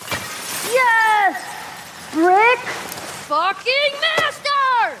fucking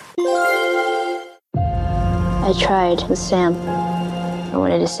master! I tried with Sam. I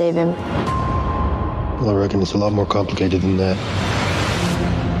wanted to save him. Well, I reckon it's a lot more complicated than that.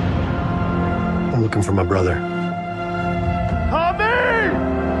 I'm looking for my brother.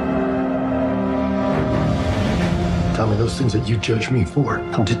 Tommy, those things that you judge me for,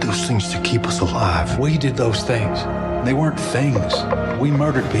 I did those things to keep us alive. We did those things. They weren't things. We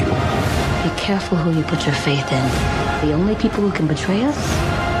murdered people. Be careful who you put your faith in. The only people who can betray us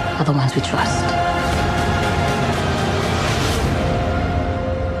are the ones we trust.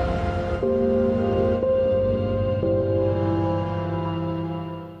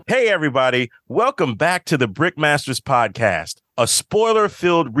 Hey, everybody. Welcome back to the Brickmasters Podcast, a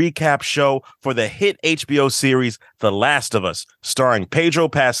spoiler-filled recap show for the hit HBO series The Last of Us, starring Pedro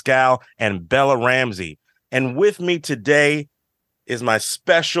Pascal and Bella Ramsey. And with me today is my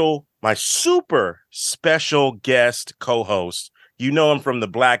super special guest co-host. You know him from The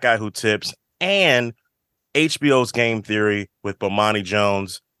Black Guy Who Tips and HBO's Game Theory with Bomani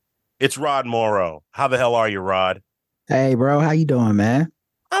Jones. It's Rod Morrow. How the hell are you, Rod? Hey, bro. How you doing, man?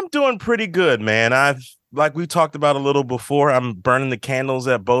 I'm doing pretty good, man. Like we talked about a little before, I'm burning the candles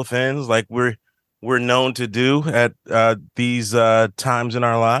at both ends, like we're known to do at these times in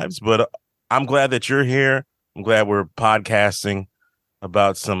our lives. But I'm glad that you're here. I'm glad we're podcasting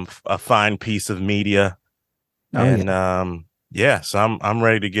about a fine piece of media. So I'm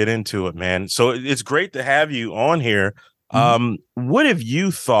ready to get into it, man. So it's great to have you on here. What have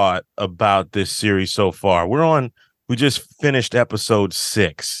you thought about this series so far? We just finished episode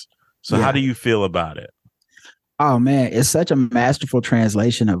 6. So how do you feel about it? Oh, man, it's such a masterful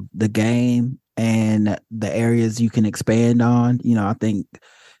translation of the game and the areas you can expand on. You know, I think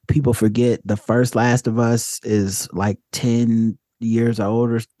people forget the first Last of Us is like 10 years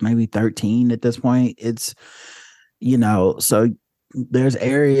old or maybe 13 at this point. It's, so there's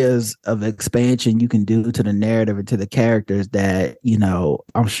areas of expansion you can do to the narrative and to the characters that,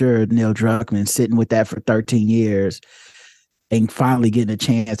 I'm sure Neil Druckmann sitting with that for 13 years and finally getting a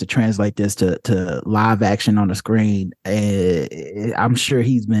chance to translate this to live action on the screen. And I'm sure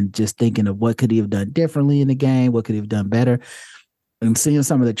he's been just thinking of what could he have done differently in the game, what could he have done better. And seeing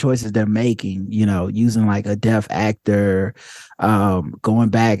some of the choices they're making, using like a deaf actor, going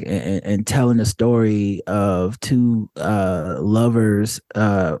back and telling the story of two lovers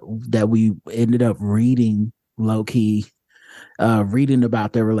that we ended up reading low-key, reading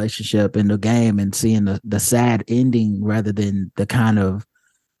about their relationship in the game and seeing the sad ending rather than the kind of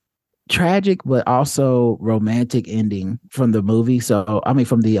tragic but also romantic ending from the movie. So, I mean,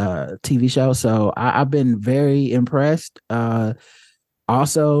 from the TV show. So I've been very impressed.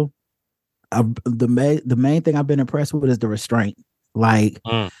 Also, the main thing I've been impressed with is the restraint. Like,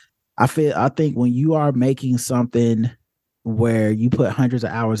 I think when you are making something where you put hundreds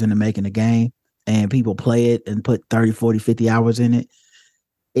of hours into making a game and people play it and put 30, 40, 50 hours in it,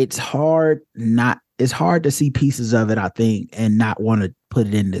 it's hard to see pieces of it, I think, and not want to put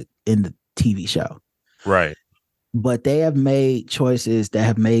it in the TV show. Right. But they have made choices that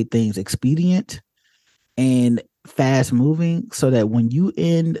have made things expedient and fast moving so that when you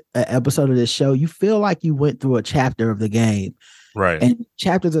end an episode of this show, you feel like you went through a chapter of the game. Right. And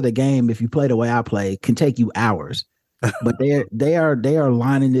chapters of the game, if you play the way I play, can take you hours. But they are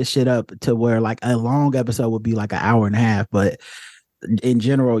lining this shit up to where like a long episode would be like an hour and a half. But in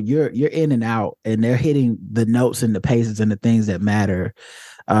general, you're in and out, and they're hitting the notes and the paces and the things that matter.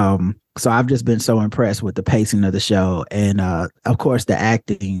 So I've just been so impressed with the pacing of the show, and of course the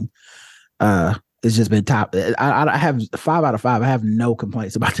acting. It's just been top. I have 5 out of 5. I have no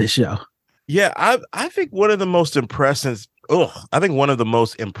complaints about this show. Yeah, I think one of the most impressive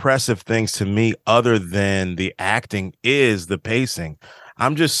things to me, other than the acting, is the pacing.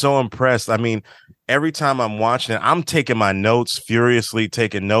 I'm just so impressed. I mean, every time I'm watching it, I'm taking my notes, furiously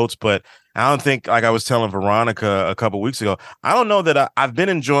taking notes. But I don't think, like I was telling Veronica a couple weeks ago, I don't know that I've been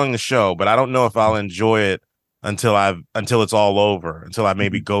enjoying the show, but I don't know if I'll enjoy it until it's all over, until I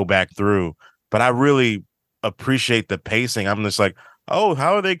maybe go back through. But I really appreciate the pacing. I'm just like, oh,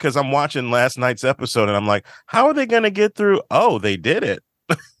 how are they? Because I'm watching last night's episode and I'm like, how are they going to get through? Oh, they did it.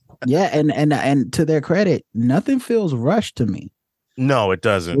 Yeah. And to their credit, nothing feels rushed to me. No, it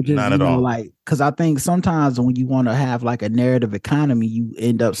doesn't. Not at all. Like, because I think sometimes when you want to have like a narrative economy, you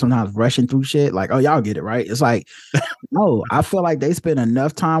end up sometimes rushing through shit. Like, oh, y'all get it, right? It's like, no, I feel like they spent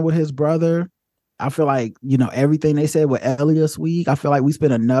enough time with his brother. I feel like, everything they said with Elliot's week, I feel like we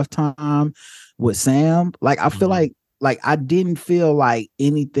spent enough time with Sam. Like, I feel like I didn't feel like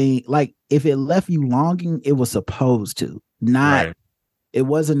anything, like if it left you longing, it was supposed to. Not, right. It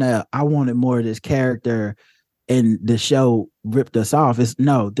wasn't I wanted more of this character and the show ripped us off. It's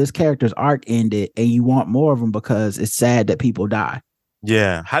no, this character's arc ended, and you want more of them because it's sad that people die.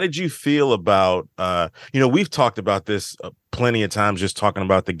 Yeah. How did you feel about we've talked about this plenty of times, just talking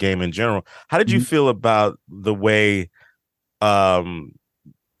about the game in general. How did you feel about the way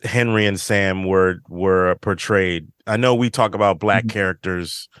Henry and Sam were portrayed? I know we talk about black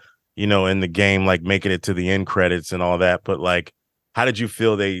characters, in the game, like making it to the end credits and all that, but like, how did you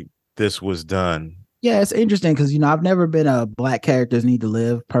feel this was done? Yeah, it's interesting because I've never been a black characters need to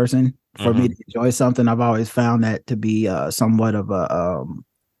live person. For me to enjoy something, I've always found that to be somewhat of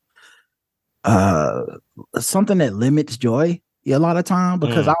something that limits joy a lot of time,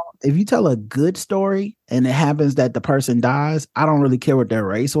 because if you tell a good story and it happens that the person dies, I don't really care what their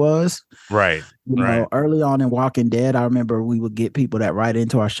race was. Right. Early on in Walking Dead, I remember we would get people that write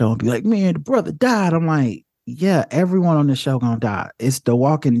into our show and be like, man, the brother died. I'm like, yeah, everyone on the show gonna die. It's The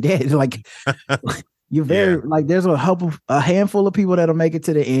Walking Dead. Like, you're very like, there's a handful of people that'll make it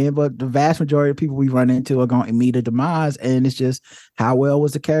to the end, but the vast majority of people we run into are going to meet a demise. And it's just, how well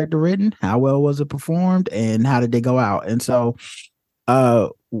was the character written? How well was it performed? And how did they go out? And so,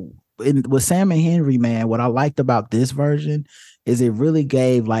 with Sam and Henry, man, what I liked about this version is it really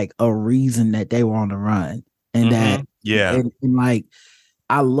gave like a reason that they were on the run, and that, and like,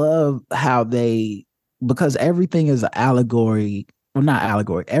 I love how because everything is an allegory, well, not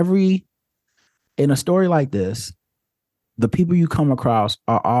allegory. In a story like this, the people you come across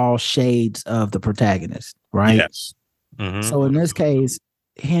are all shades of the protagonist, right? Yes. So in this case,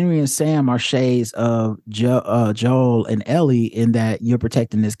 Henry and Sam are shades of Joel and Ellie, in that you're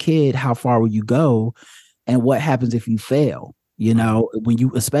protecting this kid. How far will you go? And what happens if you fail?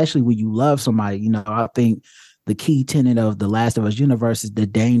 Especially when you love somebody, I think the key tenet of the Last of Us universe is the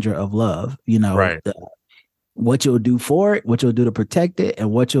danger of love, right. What you'll do for it, what you'll do to protect it,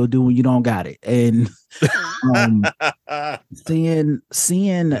 and what you'll do when you don't got it. And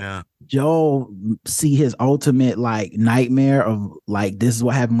seeing Joel see his ultimate like nightmare of like, this is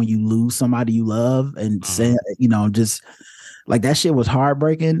what happened when you lose somebody you love, and say, just like, that shit was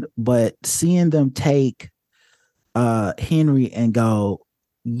heartbreaking. But seeing them take Henry and go,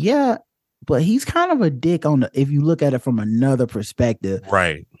 yeah, but he's kind of a dick if you look at it from another perspective.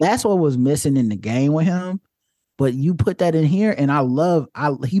 Right. That's what was missing in the game with him. But you put that in here, and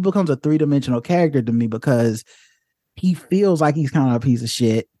he becomes a 3-dimensional character to me, because he feels like he's kind of a piece of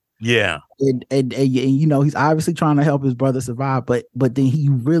shit. Yeah. And he's obviously trying to help his brother survive, but then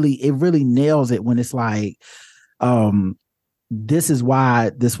it really nails it when it's like, this is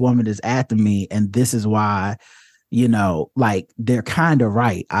why this woman is after me, and this is why, like, they're kind of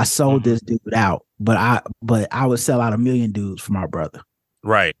right. I sold this dude out, but I would sell out 1 million dudes for my brother.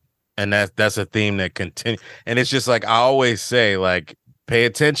 Right. And that's a theme that continues. And it's just like I always say, like, pay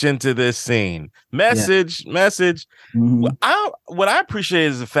attention to this scene. Message. Mm-hmm. What I appreciate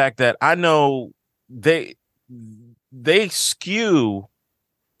is the fact that I know they skewed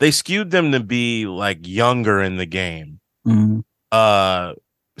them to be like younger in the game. Mm-hmm.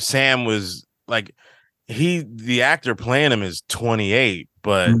 Sam was like, the actor playing him is 28,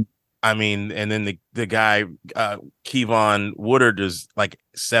 but I mean, and then the guy, Kevon Woodard, is like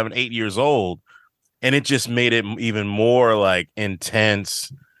 7-8 years old, and it just made it even more like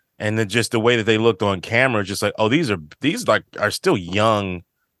intense. And then just the way that they looked on camera, just like, oh, these are still young.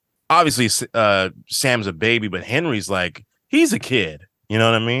 Obviously, Sam's a baby, but Henry's like, he's a kid. You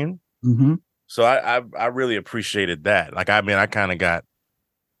know what I mean? Mm-hmm. So I really appreciated that. Like, I mean, I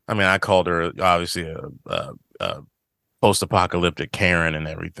called her obviously a post-apocalyptic Karen and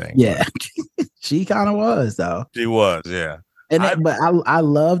everything. Yeah, she kind of was, though. She was, yeah. But I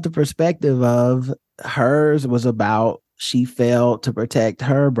love the perspective of hers was about, she failed to protect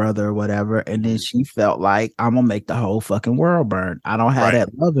her brother or whatever, and then she felt like, I'm gonna make the whole fucking world burn. I don't have that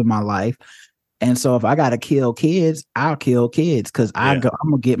love in my life, and so if I gotta kill kids, I'll kill kids, because I'm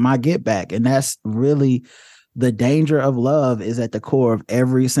gonna get my get back. And that's really the danger of love, is at the core of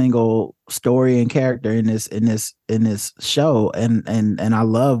every single story and character in this show. And I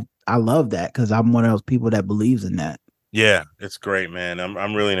love that, because I'm one of those people that believes in that. Yeah, it's great, man.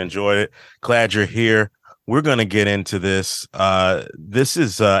 I'm really enjoying it. Glad you're here. We're gonna get into this. This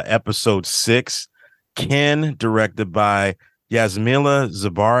is episode 6. Ken, directed by Yasmila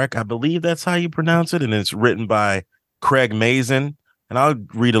Zabarik. I believe that's how you pronounce it, and it's written by Craig Mazin. And I'll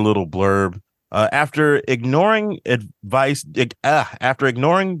read a little blurb. After ignoring the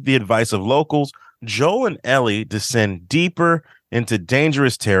advice of locals, Joel and Ellie descend deeper into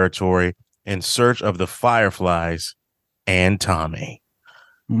dangerous territory in search of the Fireflies and Tommy.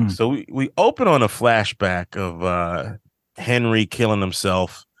 So we open on a flashback of Henry killing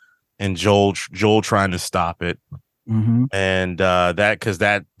himself and Joel trying to stop it. Mm-hmm. And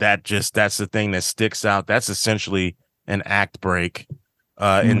that's the thing that sticks out. That's essentially an act break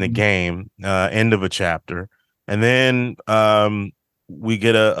in the game, end of a chapter. And then we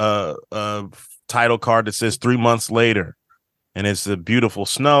get a title card that says 3 months later, and it's the beautiful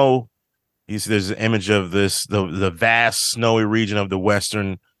snow. There's an image of the vast snowy region of the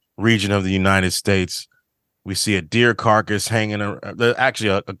western region of the United States. We see a deer carcass hanging, actually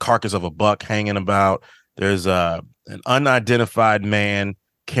a carcass of a buck hanging about. There's an unidentified man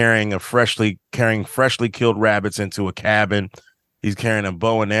carrying freshly killed rabbits into a cabin. He's carrying a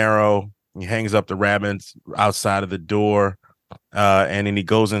bow and arrow. He hangs up the rabbits outside of the door, and then he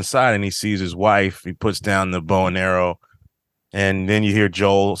goes inside and he sees his wife. He puts down the bow and arrow, and then you hear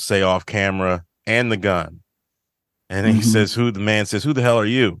Joel say off camera, "And the gun." And then the man says, "Who the hell are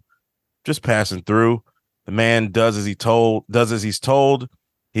you?" "Just passing through." The man does as he's told.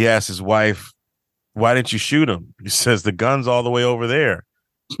 He asks his wife, "Why didn't you shoot him?" He says, "The gun's all the way over there."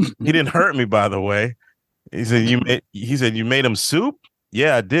 "He didn't hurt me, by the way." He said, "You made him soup?"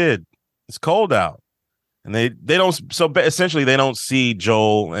 "Yeah, I did. It's cold out." And they don't, so essentially they don't see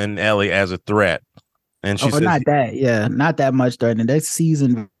Joel and Ellie as a threat. And she says, not that much threatening. They're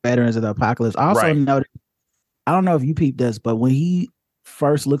seasoned veterans of the apocalypse. I also noticed, I don't know if you peeped this, but when he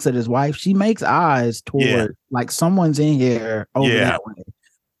first looks at his wife, she makes eyes toward like someone's in here over that way.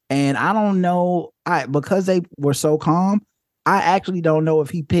 And I don't know, because they were so calm, I actually don't know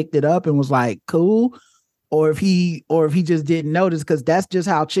if he picked it up and was like, cool, or if he just didn't notice, because that's just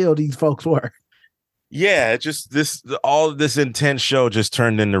how chill these folks were. Yeah, all this intense show just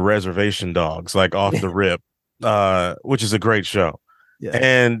turned into Reservation Dogs, like off the rip, which is a great show. Yeah.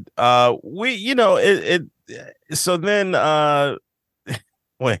 And so then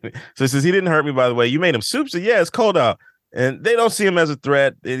wait, so he says, "He didn't hurt me, by the way. You made him soup." So yeah, it's cold out. And they don't see him as a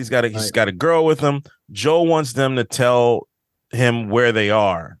threat. He's got a girl with him. Joel wants them to tell him where they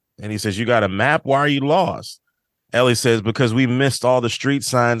are. And he says, "You got a map? Why are you lost?" Ellie says, "Because we missed all the street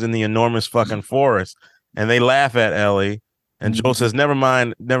signs in the enormous fucking forest." And they laugh at Ellie. And Joel says, never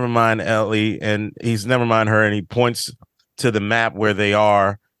mind, Ellie. And he's never mind her. And he points to the map where they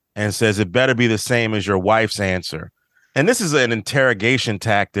are and says, "It better be the same as your wife's answer." And this is an interrogation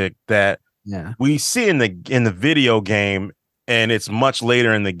tactic that we see in the video game, and it's much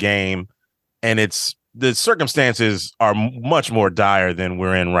later in the game, and the circumstances are much more dire than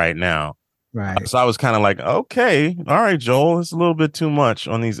we're in right now. Right. So I was kind of like, okay, all right, Joel, it's a little bit too much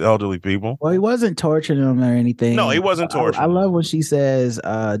on these elderly people. Well, he wasn't torturing them or anything. No, he wasn't torturing. I love when she says,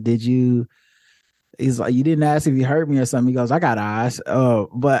 he's like, "You didn't ask if you hurt me or something." He goes, "I got eyes."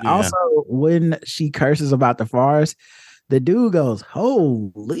 But also when she curses about the forest, the dude goes,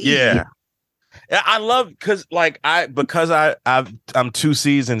 "Holy." Yeah. I love I'm 2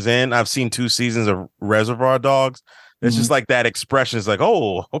 seasons in. I've seen 2 seasons of Reservoir Dogs. It's just like that expression is like,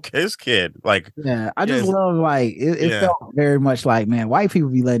 oh, okay, this kid. Like, I just love, like, it felt very much like, man, white people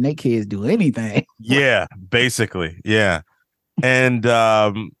be letting their kids do anything. Yeah, basically. Yeah. And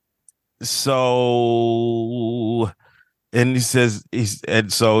so he says,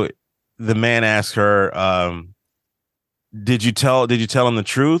 so the man asks her, did you tell him the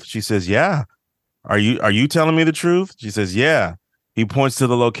truth? She says, "Yeah." Are you telling me the truth?" She says, "Yeah." He points to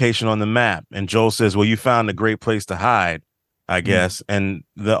the location on the map, and Joel says, "Well, you found a great place to hide, I guess." And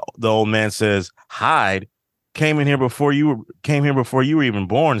the old man says, "Hide? Came here before you were even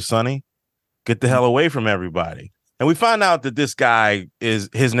born, Sonny. Get the hell away from everybody." And we find out that this guy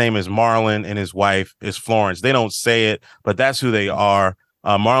his name is Marlon and his wife is Florence. They don't say it, but that's who they are.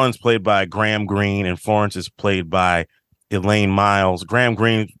 Marlon's played by Graham Greene, and Florence is played by Elaine Miles. Graham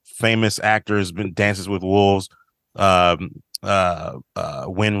Greene, famous actor, has been Dances with Wolves, Wind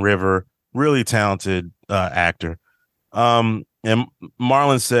River, really talented actor. And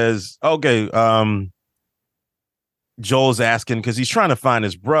Marlon says, okay, Joel's asking, because he's trying to find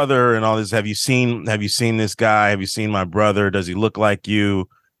his brother and all this. Have you seen this guy? Have you seen my brother? Does he look like you?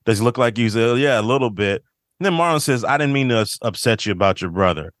 He says, "Yeah, a little bit." And then Marlon says, "I didn't mean to upset you about your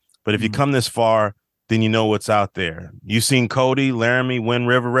brother, but if you come this far, then you know what's out there. You seen Cody, Laramie, Wind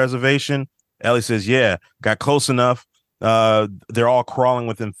River Reservation?" Ellie says, "Yeah, got close enough. They're all crawling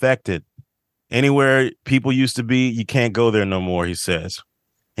with infected. Anywhere people used to be, you can't go there no more," he says.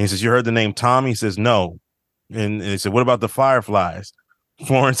 And he says, "You heard the name Tommy?" He says, "No." And he said, "What about the fireflies?"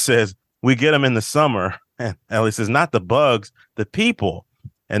 Florence says, "We get them in the summer." And Ellie says, "Not the bugs, the people."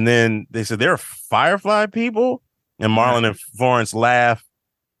 And then they said, "There are firefly people?" And Marlon and Florence laugh.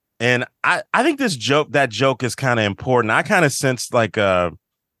 And I think that joke is kind of important. I kind of sensed like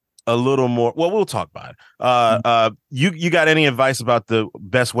a little more. Well, we'll talk about it. You got any advice about the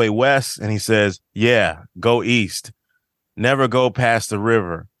best way west? And he says, yeah, go east. Never go past the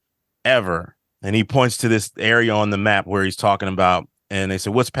river ever. And he points to this area on the map where he's talking about. And they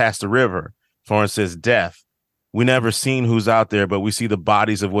said, what's past the river? Florence says, death. We never seen who's out there, but we see the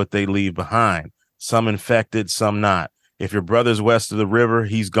bodies of what they leave behind. Some infected, some not. If your brother's west of the river,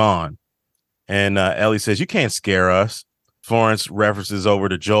 he's gone. And Ellie says, you can't scare us. Florence references over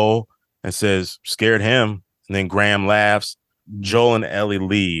to Joel and says, scared him. And then Graham laughs. Joel and Ellie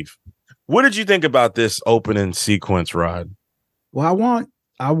leave. What did you think about this opening sequence, Rod? Well,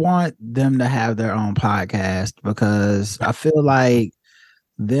 I want them to have their own podcast because I feel like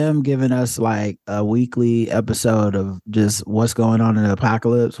them giving us like a weekly episode of just what's going on in the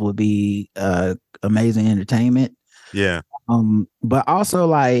apocalypse would be amazing entertainment. Yeah. But also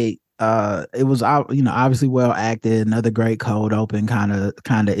like it was obviously well acted, another great cold open kind of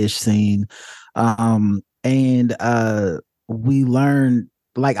ish scene. And we learned,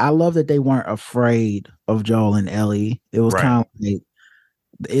 like, I love that they weren't afraid of Joel and Ellie. It was kind of like,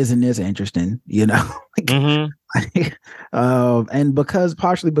 isn't this interesting? And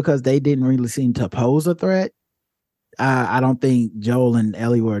partially because they didn't really seem to pose a threat. I don't think Joel and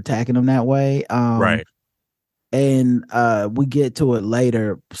Ellie were attacking them that way. Right. And we get to it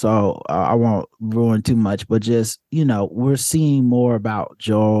later, so I won't ruin too much, but just, we're seeing more about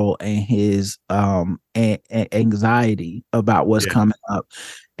Joel and his anxiety about what's coming up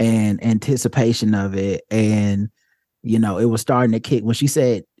and anticipation of it. And, it was starting to kick. When she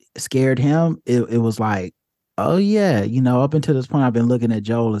said scared him, it was like, oh, yeah, up until this point, I've been looking at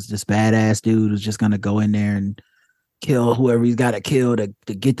Joel as this badass dude who's just going to go in there and kill whoever he's got to kill to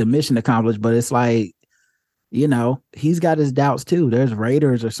get the mission accomplished. But it's like, he's got his doubts too. There's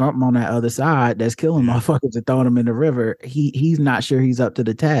raiders or something on that other side that's killing motherfuckers and throwing them in the river. He's not sure he's up to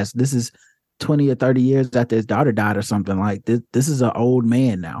the task. This is 20 or 30 years after his daughter died or something. Like this is an old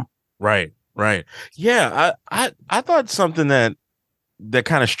man now. Right. Yeah, I thought something that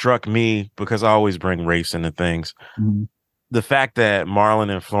kind of struck me, because I always bring race into things. Mm-hmm. The fact that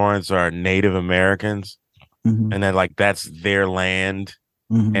Marlon and Florence are Native Americans, mm-hmm. and that like that's their land.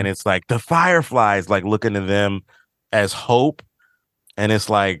 Mm-hmm. And it's like the Fireflies like looking to them as hope. And it's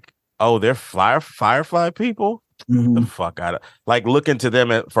like, oh, they're Firefly people? Mm-hmm. The fuck out of, like, looking to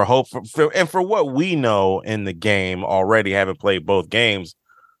them for hope and for what we know in the game already, having played both games,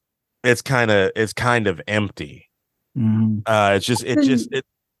 it's kind of empty. Mm-hmm.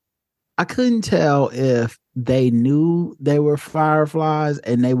 I couldn't tell if they knew they were Fireflies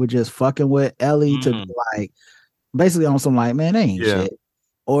and they were just fucking with Ellie to be like basically on some like, man, they ain't shit.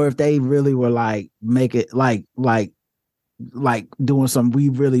 Or if they really were like make it like doing some, we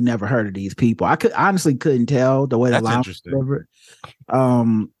really never heard of these people. I honestly couldn't tell the way the line was delivered.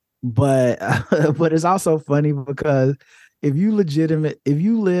 But it's also funny because if you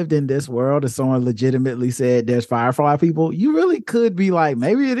lived in this world and someone legitimately said there's Firefly people, you really could be like,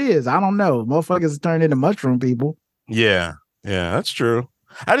 maybe it is. I don't know. Motherfuckers turned into mushroom people. Yeah, that's true.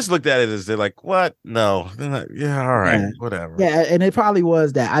 I just looked at it as they're like, what? No. Yeah, all right, whatever. Yeah, and it probably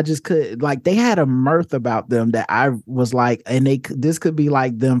was that. I just could, like, they had a mirth about them that I was like, and this could be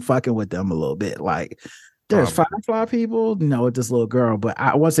like them fucking with them a little bit. Like, there's Firefly people, with this little girl. But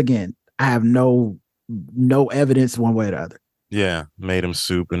once again, I have no evidence one way or the other. Yeah, made him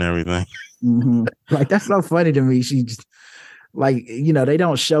soup and everything. Mm-hmm. Like, that's so funny to me. She just, like, they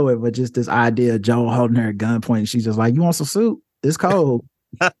don't show it, but just this idea of Joel holding her at gunpoint, and she's just like, you want some soup? It's cold.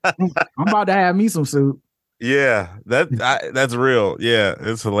 I'm about to have me some soup. Yeah, that's real. Yeah,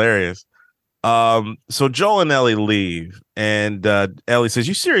 it's hilarious. So Joel and Ellie leave, and Ellie says,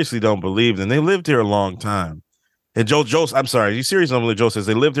 "You seriously don't believe them? They lived here a long time." And Joel, I'm sorry, you seriously don't believe? Joel says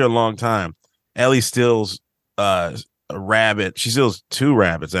they lived here a long time. Ellie steals a rabbit. She steals 2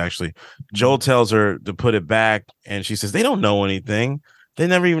 rabbits actually. Joel tells her to put it back, and she says they don't know anything. They've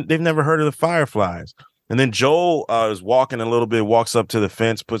never heard of the Fireflies. And then Joel is walking a little bit, walks up to the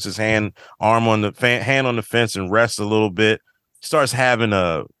fence, puts his hand on the fence and rests a little bit. Starts having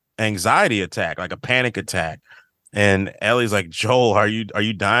a anxiety attack, like a panic attack. And Ellie's like, Joel, are you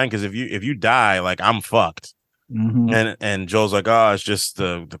dying? Because if you die, like, I'm fucked. Mm-hmm. And Joel's like, oh, it's just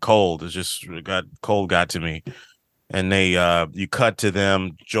the cold. It's just cold got to me. And they you cut to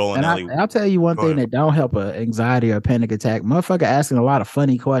them, Joel and Ellie. I'll tell you one thing that don't help an anxiety or a panic attack. Motherfucker asking a lot of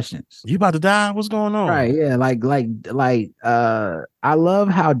funny questions. You about to die? What's going on? Right, yeah. Like I love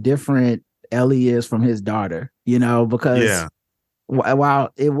how different Ellie is from his daughter, because while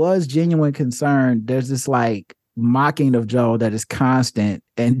it was genuine concern, there's this like mocking of Joel that is constant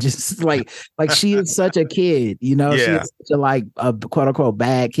and just like she is such a kid, you know, she Yeah. is such a like a quote unquote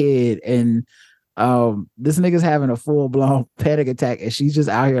bad kid. And this nigga's having a full-blown panic attack and she's just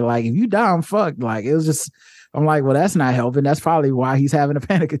out here like, if you die, I'm fucked. Like it was just, I'm like, well, that's not helping. That's probably why he's having a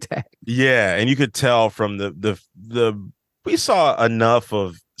panic attack. Yeah, and you could tell from the we saw enough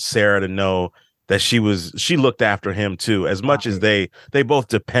of Sarah to know that she looked after him too, as much as they both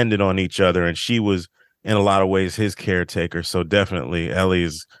depended on each other, and she was in a lot of ways his caretaker. So definitely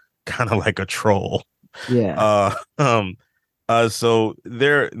Ellie's kind of like a troll. Yeah. So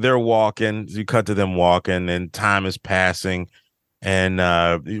they're walking. You cut to them walking, and time is passing, and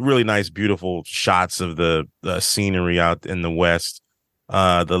really nice, beautiful shots of the scenery out in the west,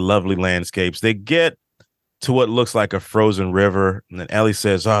 the lovely landscapes. They get to what looks like a frozen river, and then Ellie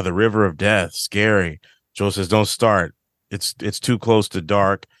says, "Oh, the river of death, scary." Joel says, "Don't start. It's too close to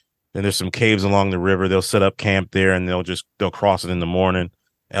dark." Then there's some caves along the river. They'll set up camp there, and they'll cross it in the morning.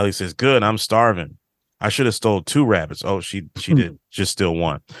 Ellie says, "Good, I'm starving. I should have stole 2 rabbits." Oh, she did just steal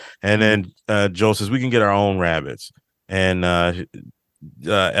 1. And then Joel says, "We can get our own rabbits." And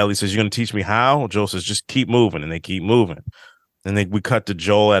Ellie says, "You're going to teach me how?" Joel says, "Just keep moving," and they keep moving. And then we cut to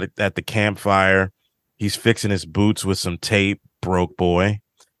Joel at the campfire. He's fixing his boots with some tape. Broke boy.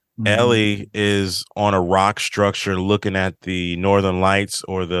 Mm-hmm. Ellie is on a rock structure looking at the northern lights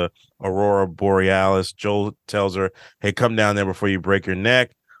or the aurora borealis. Joel tells her, "Hey, come down there before you break your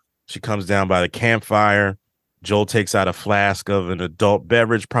neck." She comes down by the campfire. Joel takes out a flask of an adult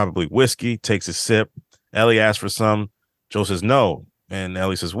beverage, probably whiskey, takes a sip. Ellie asks for some. Joel says no. And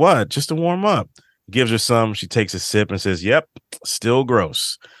Ellie says, "What? Just to warm up." Gives her some. She takes a sip and says, "Yep, still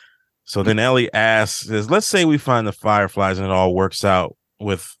gross." So then Ellie says, "Let's say we find the fireflies and it all works out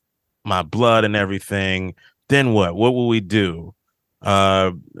with my blood and everything. Then what? What will we do?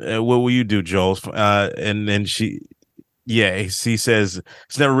 What will you do, Joel?" And then he says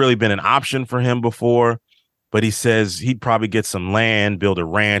it's never really been an option for him before, but he says he'd probably get some land, build a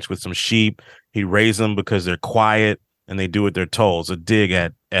ranch with some sheep. He'd raise them because they're quiet and they do what they're told. It's a dig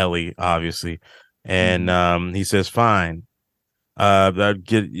at Ellie, obviously. And he says, "Fine.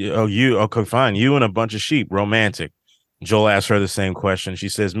 Okay, fine. You and a bunch of sheep, romantic." Joel asks her the same question. She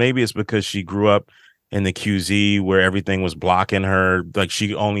says maybe it's because she grew up in the QZ where everything was blocking her. Like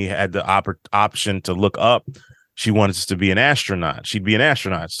she only had the option to look up. She wanted to be an astronaut. She'd be an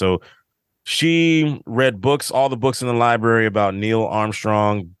astronaut. So she read books, all the books in the library about Neil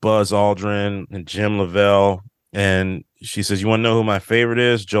Armstrong, Buzz Aldrin, and Jim Lovell. And she says, "You want to know who my favorite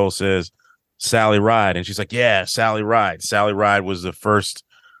is?" Joel says, "Sally Ride." And she's like, "Yeah, Sally Ride." Sally Ride was the first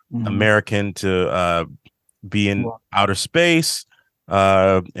American to be in outer space.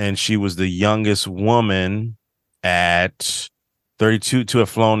 And she was the youngest woman at 32 to have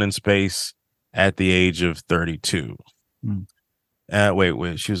flown in space at the age of 32.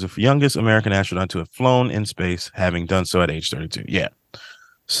 Wait. She was the youngest American astronaut to have flown in space, having done so at age 32. Yeah.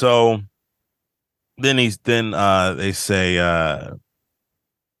 So then they say,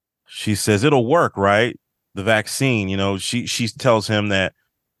 she says, "It'll work, right? The vaccine." She tells him that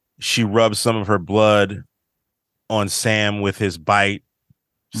she rubbed some of her blood on Sam with his bite.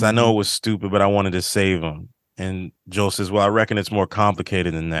 So I know it was stupid, but I wanted to save him. And Joel says, "Well, I reckon it's more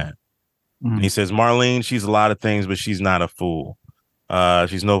complicated than that." And he says, "Marlene, she's a lot of things, but she's not a fool.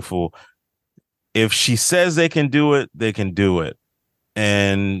 She's no fool. If she says they can do it, they can do it."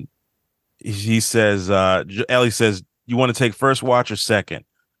 And he says, Ellie says, "You want to take first watch or second?"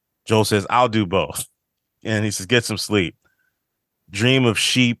 Joel says, "I'll do both." And he says, "Get some sleep. Dream of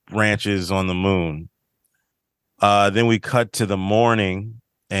sheep ranches on the moon." Then we cut to the morning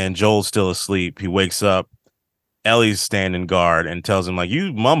and Joel's still asleep. He wakes up. Ellie's standing guard and tells him, like,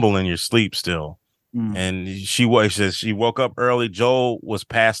 "You mumble in your sleep still." And she says she woke up early. Joel was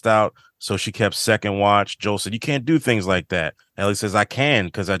passed out, so she kept second watch. Joel said, "You can't do things like that." Ellie says, "I can,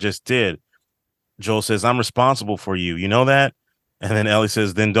 because I just did." Joel says, "I'm responsible for you. You know that?" And then Ellie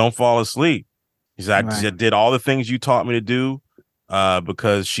says, "Then don't fall asleep." He said, "I did all the things you taught me to do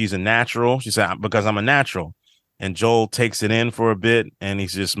because she's a natural." She said, "Because I'm a natural." And Joel takes it in for a bit, and he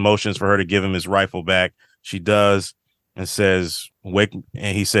just motions for her to give him his rifle back. She does, and says, "Wake,"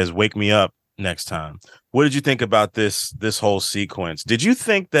 and he says, "Wake me up next time." What did you think about this whole sequence? Did you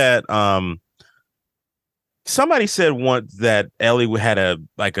think that somebody said once that Ellie had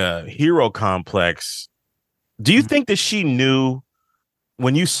a hero complex? Do you think that she knew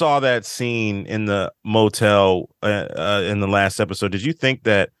when you saw that scene in the motel in the last episode? Did you think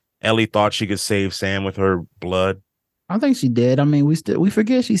that Ellie thought she could save Sam with her blood? I think she did. I mean, we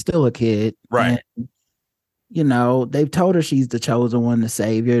forget she's still a kid, right? they've told her she's the chosen one, the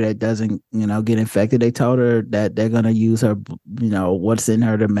savior that doesn't, get infected. They told her that they're going to use her, what's in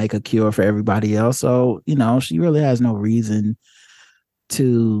her to make a cure for everybody else. So, she really has no reason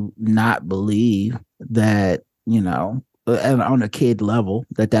to not believe that, and on a kid level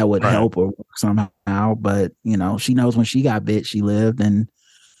that would Right. help or work somehow. But, she knows when she got bit, she lived. And,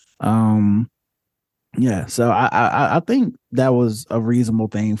 yeah, so I think that was a reasonable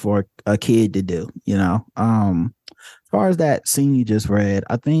thing for a kid to do, as far as that scene you just read,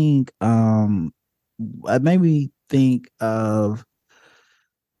 I think it made me think of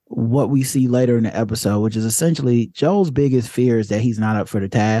what we see later in the episode, which is essentially Joel's biggest fear is that he's not up for the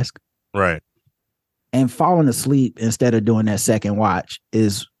task. Right. And falling asleep instead of doing that second watch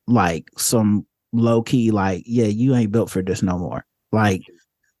is like some low key, like, yeah, you ain't built for this no more. Like,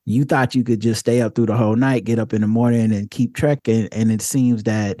 you thought you could just stay up through the whole night, get up in the morning and keep trekking. And it seems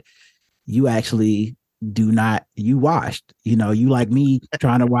that you actually do not, you washed, you like me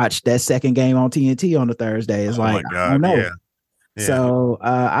trying to watch that second game on TNT on the Thursday. It's like, my God, I don't know. yeah. So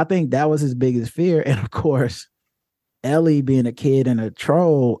I think that was his biggest fear. And of course, Ellie being a kid and a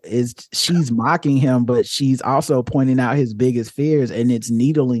troll she's mocking him, but she's also pointing out his biggest fears, and it's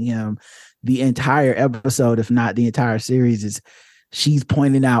needling him the entire episode, if not the entire series. She's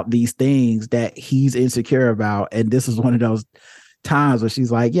pointing out these things that he's insecure about. And this is one of those times where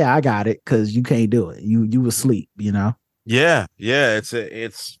she's like, yeah, I got it. Cause you can't do it. You asleep, Yeah. Yeah.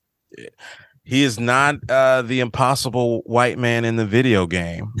 He is not the impossible white man in the video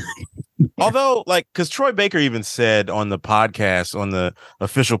game. Although, like, because Troy Baker even said on the podcast, on the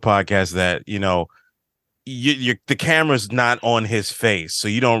official podcast, that, the camera's not on his face. So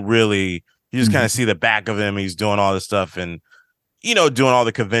you just kind of see the back of him. He's doing all this stuff and, doing all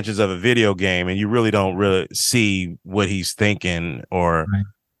the conventions of a video game, and you really don't really see what he's thinking or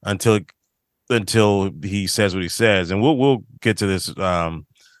until he says what he says. And we'll get to this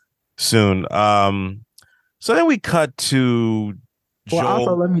soon. So then we cut to Joel. Well,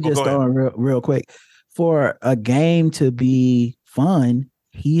 also, let me just throw in real quick. For a game to be fun,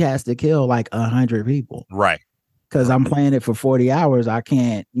 he has to kill like 100 people. Right. Because I'm playing it for 40 hours. I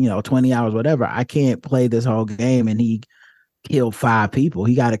can't, 20 hours, whatever. I can't play this whole game and he killed 5 people.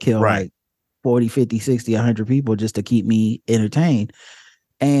 He got to kill like 40, 50, 60, 100 people just to keep me entertained.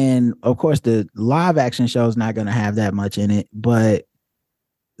 And of course, the live action show is not going to have that much in it, but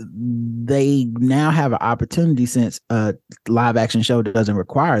they now have an opportunity, since a live action show doesn't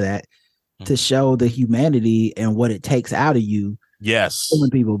require that, to show the humanity and what it takes out of you. Yes.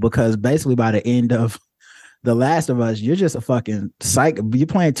 Killing people, because basically by the end of The Last of Us, you're just a fucking psycho. You're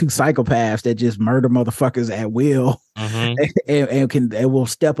playing 2 psychopaths that just murder motherfuckers at will, and will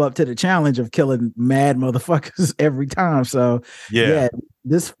step up to the challenge of killing mad motherfuckers every time. So yeah,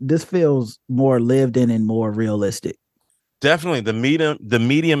 this feels more lived in and more realistic. Definitely, the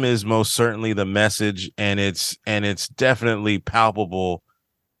medium is most certainly the message, and it's definitely palpable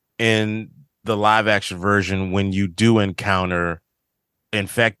in the live action version when you do encounter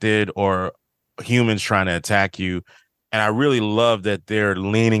infected or humans trying to attack you. And I really love that they're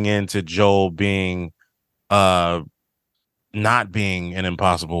leaning into Joel being not being an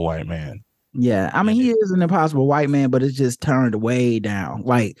impossible white man. Yeah, I mean, he is an impossible white man, but it's just turned way down.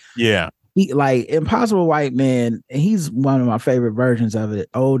 Like, he, like, Impossible White Man, he's one of my favorite versions of it,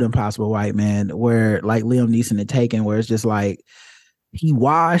 old Impossible White Man, where like Liam Neeson had Taken, where it's just like he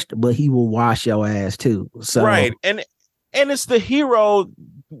washed, but he will wash your ass too. So right, and it's the hero.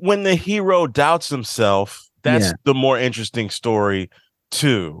 When the hero doubts himself, that's the more interesting story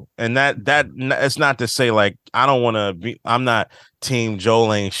too. And that it's not to say like I'm not team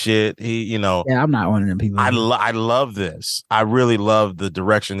Joel ain't shit. He, I'm not one of them people. I love this. I really love the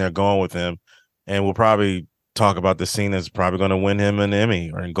direction they're going with him, and we'll probably talk about the scene that's probably going to win him an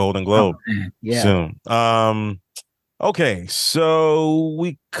Emmy or a Golden Globe soon. Okay, so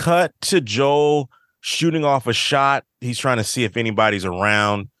we cut to Joel shooting off a shot. He's trying to see if anybody's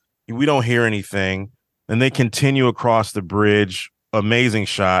around. We don't hear anything. And they continue across the bridge. Amazing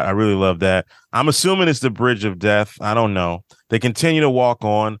shot. I really love that. I'm assuming it's the Bridge of Death. I don't know. They continue to walk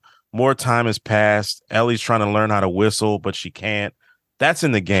on. More time has passed. Ellie's trying to learn how to whistle, but she can't. That's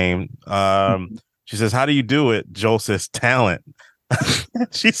in the game. She says, how do you do it? Joel says, talent.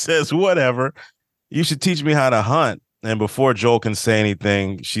 She says, whatever. You should teach me how to hunt. And before Joel can say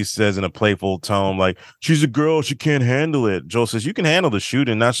anything, she says in a playful tone, like, she's a girl, she can't handle it. Joel says, you can handle the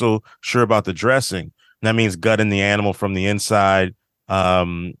shooting, not so sure about the dressing. And that means gutting the animal from the inside.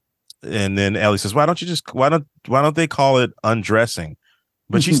 And then Ellie says, why don't they call it undressing?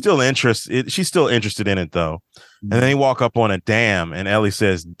 But she's still interested in it though. And then they walk up on a dam, and Ellie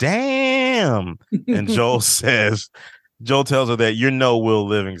says, "Damn!" And Joel tells her that you're no Will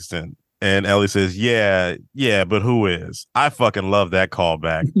Livingston. And Ellie says, "Yeah, yeah, but who is?" I fucking love that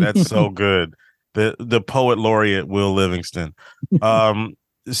callback. That's so good. The poet laureate Will Livingston. Um,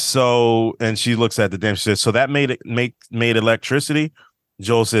 so and she looks at the dam. She says, "So that made electricity?"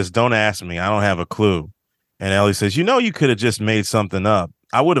 Joel says, "Don't ask me. I don't have a clue." And Ellie says, "You could have just made something up.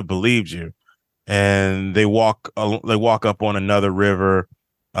 I would have believed you." And they walk up on another river.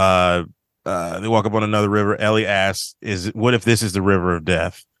 They walk up on another river. Ellie asks, what if this is the river of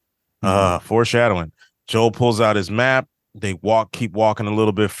death?" Foreshadowing. Joel pulls out his map. They keep walking a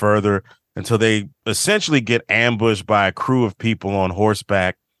little bit further until they essentially get ambushed by a crew of people on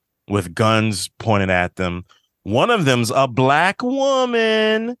horseback with guns pointed at them. One of them's a black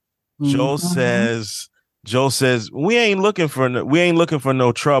woman. Joel says, we ain't looking for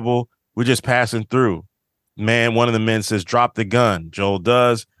no trouble. We're just passing through. One of the men says, "Drop the gun." Joel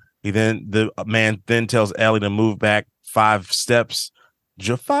does. The man then tells Ellie to move back 5 steps.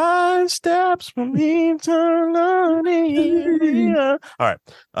 5 steps from eternity. All right.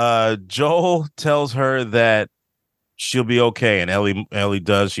 Joel tells her that she'll be okay, and Ellie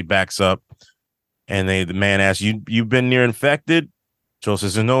does. She backs up, and the man asks, "You've been near infected?" Joel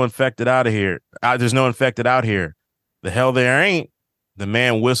says, "There's no infected out of here. There's no infected out here." "The hell there ain't." The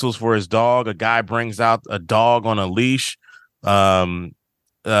man whistles for his dog. A guy brings out a dog on a leash. He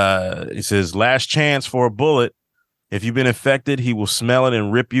says, "Last chance for a bullet. If you've been infected, he will smell it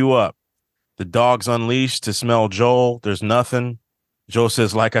and rip you up." The dog's unleashed to smell Joel. There's nothing. Joel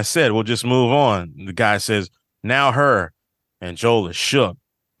says, "Like I said, we'll just move on." The guy says, "Now her." And Joel is shook.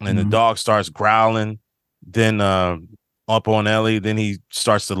 And the dog starts growling. Then up on Ellie. Then he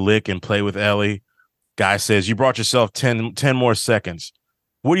starts to lick and play with Ellie. Guy says, "You brought yourself 10 more seconds.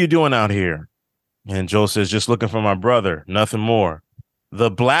 What are you doing out here?" And Joel says, "Just looking for my brother. Nothing more."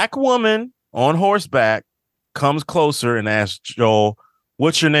 The black woman on horseback comes closer and asks Joel,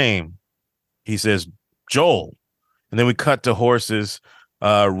 "What's your name?" He says, "Joel." And then we cut to horses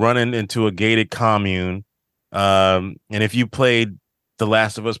running into a gated commune. And if you played The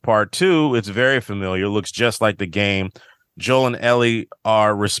Last of Us Part 2, it's very familiar. It looks just like the game. Joel and Ellie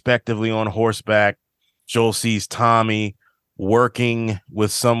are respectively on horseback. Joel sees Tommy working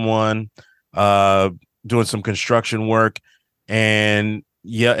with someone, doing some construction work. And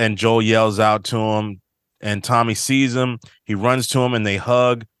Joel yells out to him, and Tommy sees him. He runs to him and they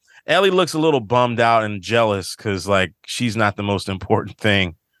hug. Ellie looks a little bummed out and jealous because she's not the most important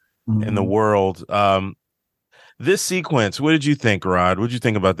thing in the world. This sequence, what did you think, Rod? What did you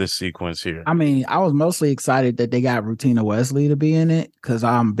think about this sequence here? I mean, I was mostly excited that they got Rutina Wesley to be in it because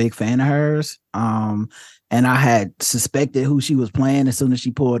I'm a big fan of hers. And I had suspected who she was playing as soon as she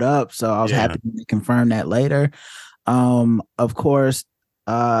pulled up, so I was happy to confirm that later. Of course,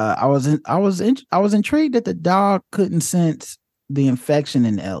 I was intrigued that the dog couldn't sense the infection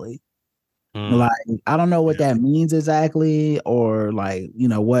in Ellie. Like, I don't know what that means exactly, or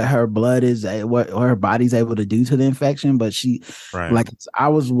what her blood is, what her body's able to do to the infection. But I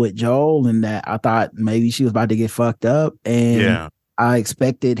was with Joel in that I thought maybe she was about to get fucked up, and I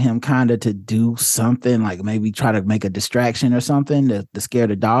expected him kind of to do something, like maybe try to make a distraction or something to scare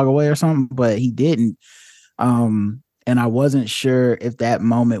the dog away or something, but he didn't. And I wasn't sure if that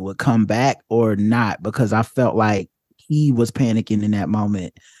moment would come back or not, because I felt like he was panicking in that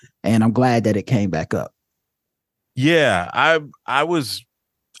moment. And I'm glad that it came back up. Yeah, I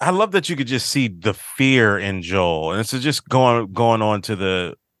love that you could just see the fear in Joel. And it's just going on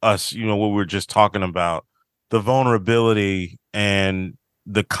to what we were just talking about, the vulnerability and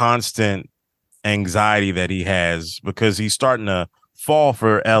the constant anxiety that he has, because he's starting to fall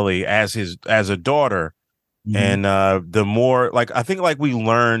for Ellie as a daughter. And the more, I think we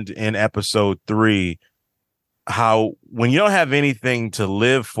learned in episode 3, how when you don't have anything to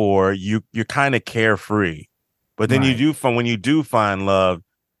live for, you're kind of carefree, but then when you do find love,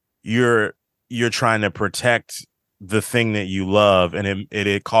 you're trying to protect the thing that you love, and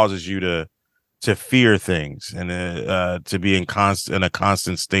it causes you to fear things and to be in a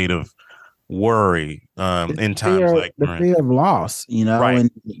constant state of worry in times like the fear of loss,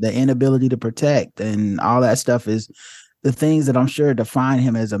 and the inability to protect and all that stuff is the things that I'm sure define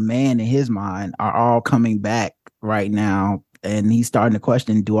him as a man in his mind are all coming back right now. And he's starting to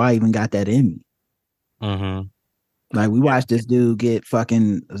question, do I even got that in me? Like, we watched this dude get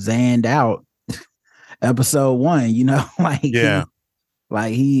fucking zanned out episode 1,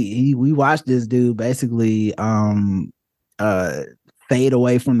 we watched this dude basically fade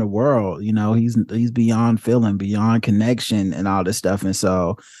away from the world. He's beyond feeling, beyond connection and all this stuff. And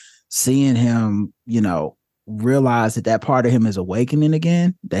so seeing him, realize that that part of him is awakening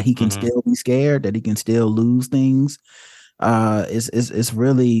again, that he can still be scared, that he can still lose things. It's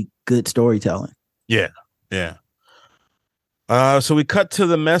really good storytelling. Yeah. Yeah. So we cut to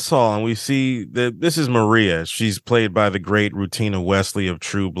the mess hall and we see that this is Maria. She's played by the great Rutina Wesley of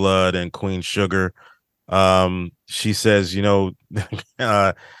True Blood and Queen Sugar. She says, Joel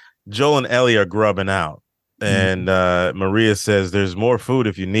and Ellie are grubbing out. And Maria says, there's more food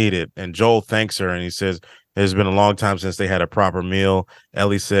if you need it. And Joel thanks her and he says, it's been a long time since they had a proper meal.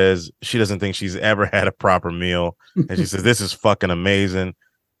 Ellie says she doesn't think she's ever had a proper meal. And she says, this is fucking amazing.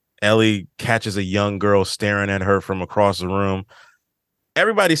 Ellie catches a young girl staring at her from across the room.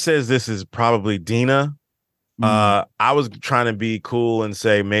 Everybody says this is probably Dina. I was trying to be cool and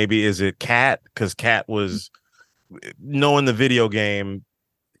say maybe is it Kat, because Kat was, knowing the video game,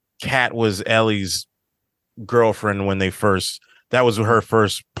 Kat was Ellie's girlfriend when that was her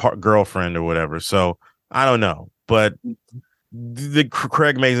first girlfriend or whatever. So I don't know, but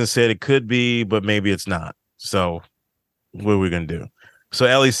Craig Mazin said it could be, but maybe it's not. So what are we gonna do? So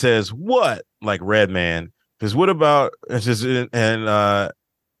Ellie says, "What?" Like Red Man. Because what about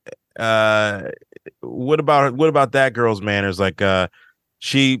what about that girl's manners? Like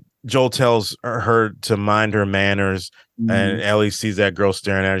Joel tells her to mind her manners, and Ellie sees that girl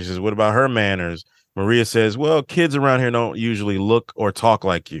staring at her. She says, "What about her manners?" Maria says, "Well, kids around here don't usually look or talk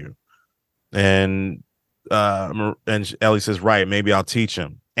like you." And Ellie says, "Right, maybe I'll teach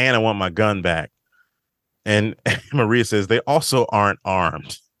him. And I want my gun back." And Maria says, "They also aren't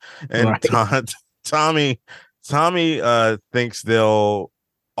armed." And right. Tommy thinks they all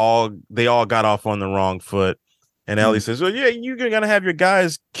got off on the wrong foot. And Ellie says, "Well, yeah, you're gonna have your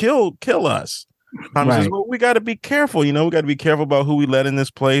guys kill us." Tommy says, "Well, we got to be careful. We got to be careful about who we let in this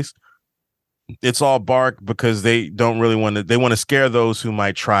place. It's all bark because they don't really want to. They want to scare those who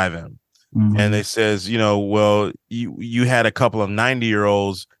might try them." And they says, "Well, you had a couple of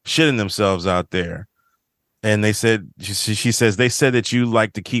 90-year-olds shitting themselves out there." And they said, she says, "They said that you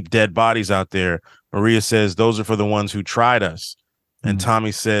like to keep dead bodies out there." Maria says, "Those are for the ones who tried us." And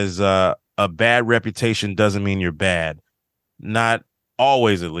Tommy says, "A bad reputation doesn't mean you're bad. Not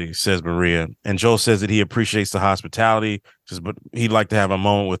always, at least," says Maria. And Joel says that he appreciates the hospitality, says, but he'd like to have a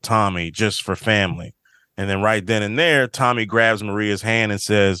moment with Tommy just for family. And then right then and there, Tommy grabs Maria's hand and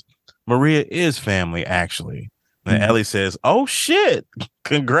says, "Maria is family, actually." And Ellie says, "Oh, shit.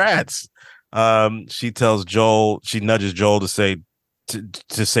 Congrats." She tells Joel, she nudges Joel to say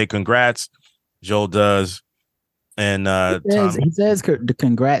congrats. Joel does. And he says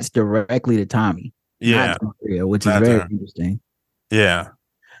congrats directly to Tommy. Yeah. Not to Maria, which is very interesting. Yeah.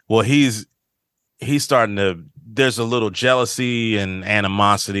 Well, he's starting to, there's a little jealousy and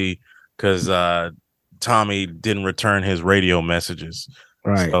animosity because Tommy didn't return his radio messages.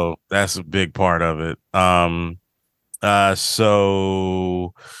 Right. So that's a big part of it. Tommy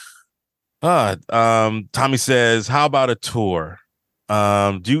says, "How about a tour?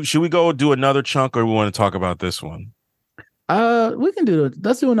 Should we go do another chunk, or we want to talk about this one?" We can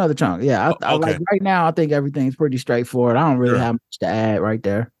let's do another chunk. Yeah, I like right now. I think everything's pretty straightforward. I don't really have much to add right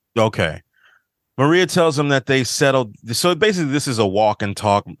there. Okay. Maria tells them that they settled. So basically, this is a walk and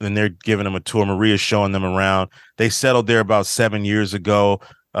talk, and they're giving them a tour. Maria's showing them around. They settled there about 7 years ago.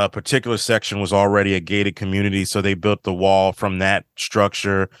 A particular section was already a gated community, so they built the wall from that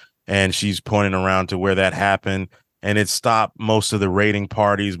structure. And she's pointing around to where that happened, and it stopped most of the raiding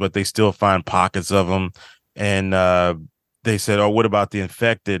parties, but they still find pockets of them. And they said, "Oh, what about the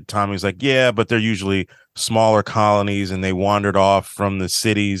infected?" Tommy's like, "Yeah, but they're usually smaller colonies, and they wandered off from the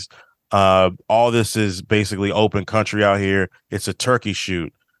cities. All this is basically open country out here. It's a turkey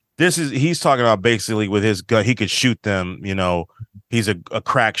shoot." He's talking about basically with his gun, he could shoot them. He's a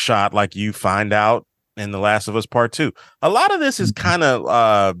crack shot, like you find out in The Last of Us Part 2. A lot of this is kind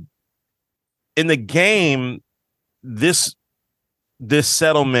of in the game. This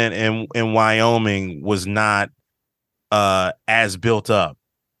settlement in Wyoming was not as built up.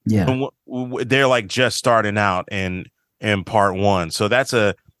 Yeah, they're like just starting out in Part 1, so that's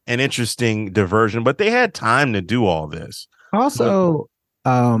an interesting diversion. But they had time to do all this. Also,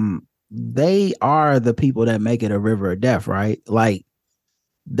 they are the people that make it a river of death, right? Like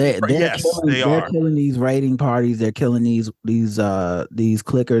they're killing these raiding parties. They're killing these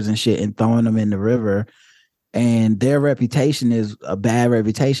clickers and shit and throwing them in the river. And their reputation is a bad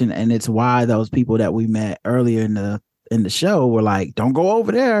reputation, and it's why those people that we met earlier in the show were like, "Don't go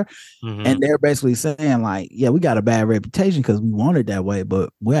over there." And they're basically saying like, "Yeah, we got a bad reputation because we want it that way,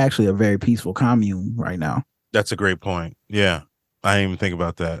 but we're actually a very peaceful commune right now." That's a great point. Yeah, I didn't even think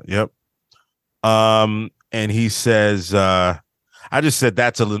about that. Yep. And he says, I just said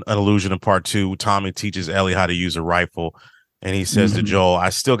that's an allusion to part 2. Tommy teaches Ellie how to use a rifle. And he says to Joel, I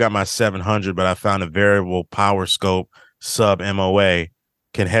still got my 700, but I found a variable power scope sub MOA.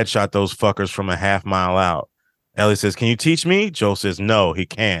 Can headshot those fuckers from a half mile out. Ellie says, can you teach me? Joel says, no, he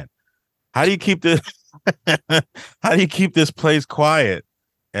can't. How do you keep this? How do you keep this place quiet?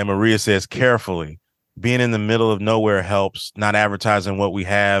 And Maria says, carefully. Being in the middle of nowhere helps. Not advertising what we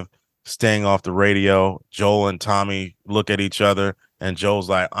have. Staying off the radio. Joel and Tommy look at each other, and Joel's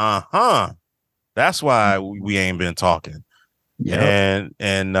like, that's why we ain't been talking. Yep.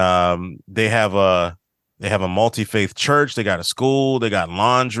 And they have a multi-faith church. They got a school. They got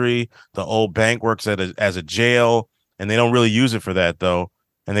laundry. The old bank works as a jail, and they don't really use it for that though.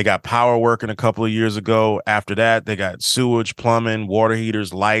 And they got power working a couple of years ago. After that, they got sewage, plumbing, water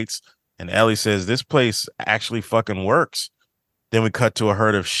heaters, lights. And Ellie says this place actually fucking works. Then we cut to a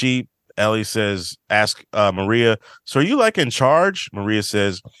herd of sheep. Ellie says, ask Maria, so are you like in charge? Maria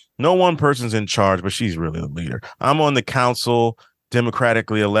says, no one person's in charge, but she's really the leader. I'm on the council,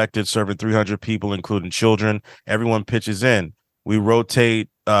 democratically elected, serving 300 people, including children. Everyone pitches in. We rotate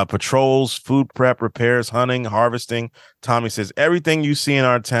patrols, food prep, repairs, hunting, harvesting. Tommy says, everything you see in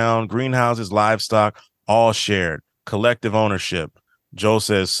our town, greenhouses, livestock, all shared. Collective ownership. Joe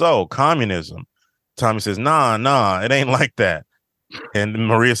says, so communism. Tommy says, nah, it ain't like that. And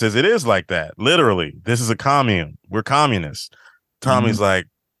Maria says, it is like that. Literally, this is a commune. We're communists. Tommy's like,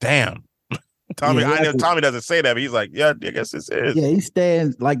 damn. Tommy, I know Tommy doesn't say that, but he's like, yeah, I guess this is. Yeah, he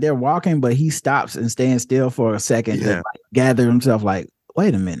stands like they're walking, but he stops and stands still for a second to like, gather himself like,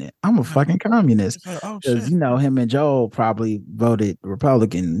 wait a minute, I'm a fucking communist. Because, him and Joel probably voted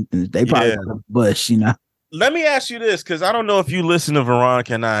Republican. And they probably voted Bush, Let me ask you this, because I don't know if you listen to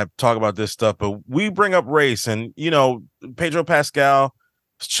Veronica and I talk about this stuff, but we bring up race, and Pedro Pascal,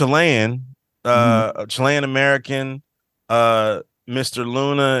 Chilean, Chilean American. Mr.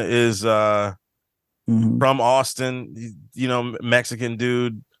 Luna is from Austin, Mexican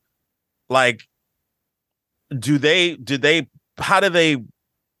dude. Like, how do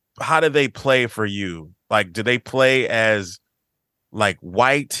they play for you? Like, do they play as like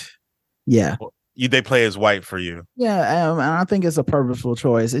white? Yeah. They play as white for you. Yeah, and I think it's a purposeful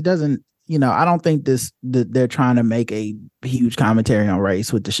choice. It doesn't, I don't think they're trying to make a huge commentary on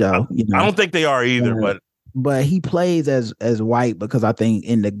race with the show. I don't think they are either, but he plays as white because I think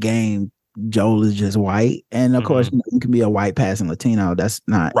in the game Joel is just white, and of course you can be a white passing Latino. That's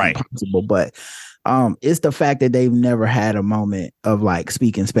not impossible, but it's the fact that they've never had a moment of like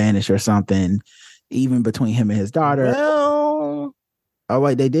speaking Spanish or something, even between him and his daughter. Well, oh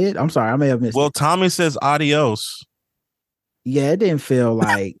wait, they did? I'm sorry, I may have missed. Well, Tommy says adios. Yeah, it didn't feel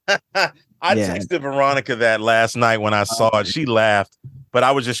like. I texted Veronica that last night when I saw it. She laughed, but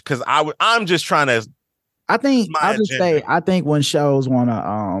I was just because I'm just trying to. I think when shows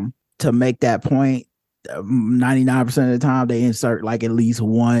want to make that point, 99% of the time they insert like at least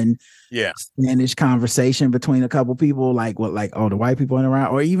one Spanish conversation between a couple people, like the white people in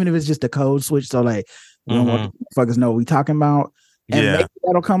around, or even if it's just a code switch, so like we don't want the fuckers know what we talking about. And maybe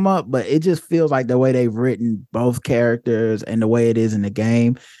that'll come up, but it just feels like the way they've written both characters and the way it is in the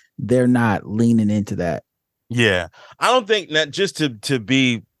game, they're not leaning into that. Yeah, I don't think that. Just to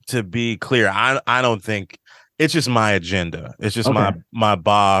be clear, I don't think it's just my agenda. It's just my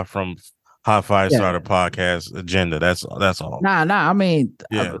bar from Hot Fire Starter podcast agenda. That's all. Nah. I mean,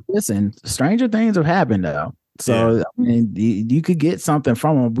 listen, stranger things have happened though. So I mean, you could get something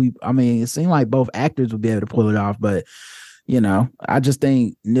from them. It seemed like both actors would be able to pull it off, but. I just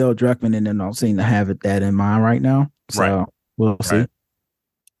think Neil Druckmann and them don't seem to have that in mind right now. So we'll see.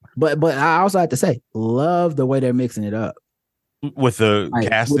 But I also have to say, love the way they're mixing it up with the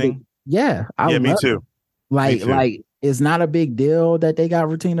casting. Me too. Like it's not a big deal that they got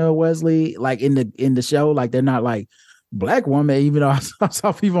Rutina Wesley like in the show. Like they're not like black woman. Even though I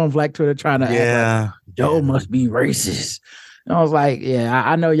saw people on Black Twitter trying to act like Joe must be racist. And I was like,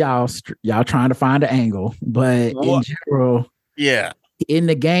 I know y'all trying to find an angle, but in general, in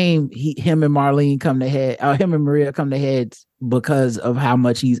the game, him and Marlene come to head, him and Maria come to heads because of how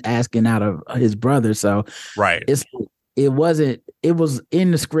much he's asking out of his brother. So it was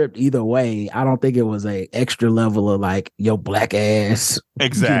in the script either way. I don't think it was a extra level of like, yo, black ass.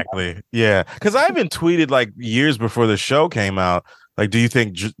 Exactly. Yeah. Because I even tweeted like years before the show came out, like, do you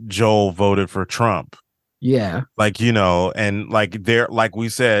think Joel voted for Trump? Yeah. Like, and like they're like we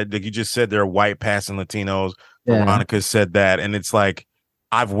said, like you just said, they're white passing Latinos. Veronica said that. And it's like,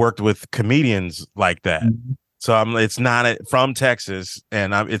 I've worked with comedians like that. Mm-hmm. So it's not from Texas,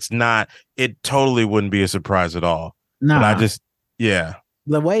 and it totally wouldn't be a surprise at all. No, but I just,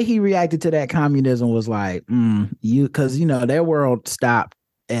 The way he reacted to that communism was like, you, because their world stopped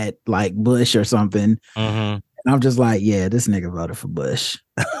at like Bush or something. Mm-hmm. And I'm just like, yeah, this nigga voted for Bush.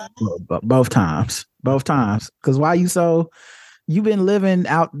 Both times. Both times. Because why you been living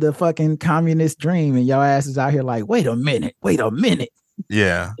out the fucking communist dream and your ass is out here like, wait a minute.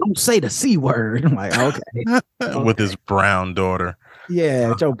 Yeah. Don't say the C word. I'm like, okay. With his brown daughter.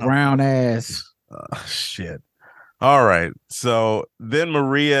 Yeah, it's your brown ass. Shit. All right. So then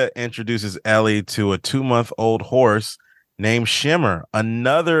Maria introduces Ellie to a 2-month-old horse named Shimmer,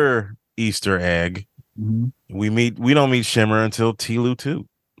 another Easter egg. Mm-hmm. We don't meet Shimmer until Tilu 2.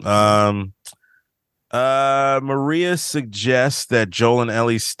 Maria suggests that Joel and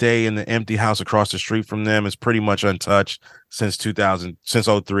Ellie stay in the empty house across the street from them. It's pretty much untouched since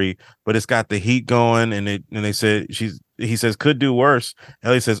 2003, but it's got the heat going, and they said he says could do worse.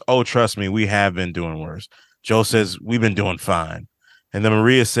 Ellie says, "Oh, trust me, we have been doing worse." Joel says, "We've been doing fine." And then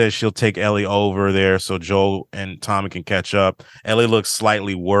Maria says she'll take Ellie over there so Joel and Tommy can catch up. Ellie looks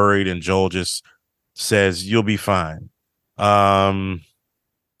slightly worried, and Joel just says, "You'll be fine."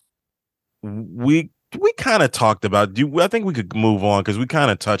 We kind of talked about. I think we could move on because we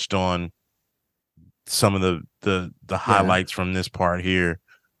kind of touched on some of the highlights from this part here.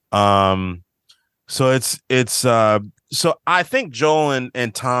 So so I think Joel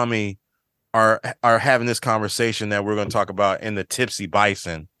and Tommy are having this conversation that we're going to talk about in the Tipsy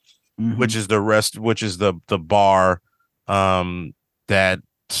Bison, which is the bar that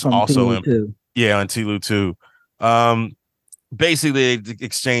also in Tilu 2. Basically they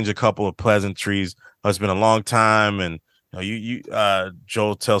exchange a couple of pleasantries. It's been a long time, and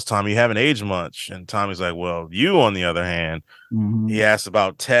Joel tells Tommy, "You haven't aged much," and Tommy's like, "Well, you on the other hand." He asks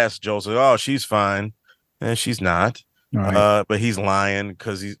about Tess. Joel says, "Oh, she's fine," and she's not. Right. But he's lying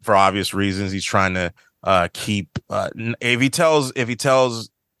because for obvious reasons. He's trying to keep. If he tells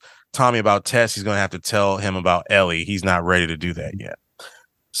Tommy about Tess, he's going to have to tell him about Ellie. He's not ready to do that yet.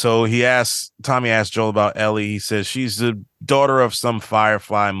 So Tommy asks Joel about Ellie. He says she's the daughter of some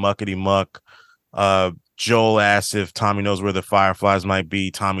firefly muckety muck. Joel asks if Tommy knows where the Fireflies might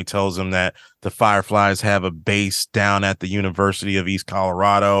be. Tommy tells him that the Fireflies have a base down at the University of East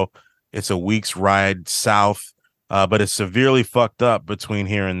Colorado. It's a week's ride south, but it's severely fucked up between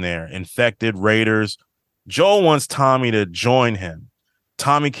here and there. Infected raiders. Joel wants Tommy to join him.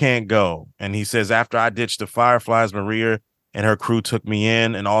 Tommy can't go. And he says, after I ditched the Fireflies, Maria and her crew took me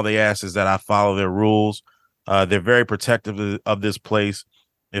in, and all they ask is that I follow their rules. They're very protective of this place.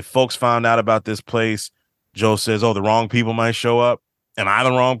 If folks found out about this place, Joe says, "Oh, the wrong people might show up." Am I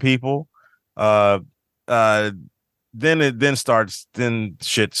the wrong people? Then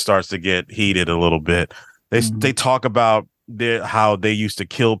shit starts to get heated a little bit. They talk about how they used to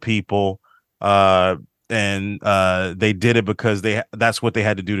kill people, and they did it because that's what they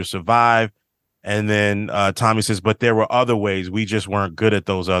had to do to survive. And then Tommy says, "But there were other ways. We just weren't good at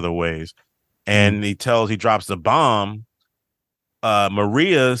those other ways." And he drops the bomb.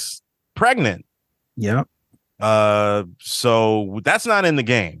 Maria's pregnant. Yep. So that's not in the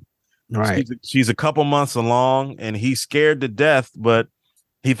game. Right. She's a couple months along, and he's scared to death, but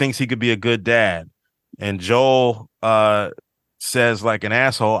he thinks he could be a good dad. And Joel says, like an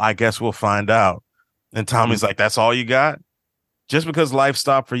asshole, "I guess we'll find out." And Tommy's like, "That's all you got? Just because life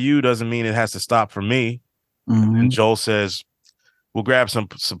stopped for you doesn't mean it has to stop for me." And Joel says, "We'll grab some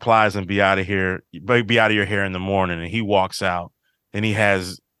supplies and be out of here. Be out of your hair in the morning." And he walks out. And he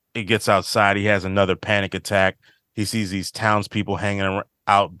gets outside. He has another panic attack. He sees these townspeople hanging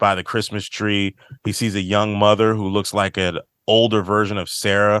out by the Christmas tree. He sees a young mother who looks like an older version of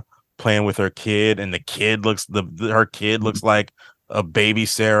Sarah playing with her kid, and her kid looks like a baby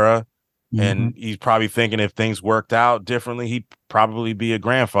Sarah. And he's probably thinking if things worked out differently, he'd probably be a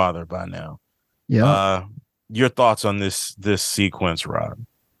grandfather by now. Yeah. Your thoughts on this sequence, Rob?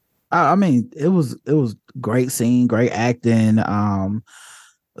 I mean, it was great scene, great acting.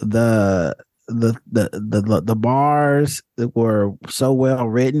 The bars were so well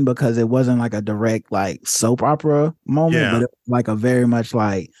written because it wasn't like a direct like soap opera moment, but it was like a very much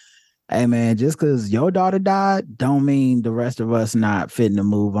like, hey man, just because your daughter died, don't mean the rest of us not fitting to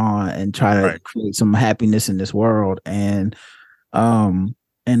move on and try to create some happiness in this world. And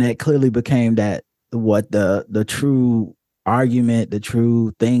that clearly became what the true argument, the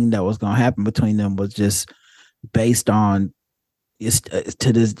true thing that was going to happen between them was just based on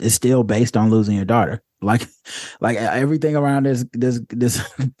it's still based on losing your daughter. Like everything around this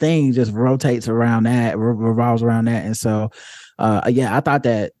thing just rotates around that, revolves around that. And so I thought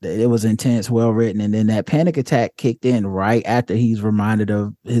that it was intense, well written, and then that panic attack kicked in right after he's reminded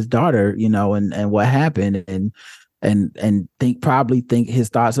of his daughter, and what happened. And and probably think his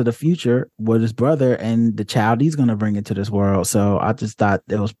thoughts of the future with his brother and the child he's going to bring into this world. So I just thought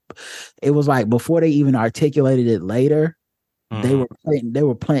it was like before they even articulated it later, Mhm. they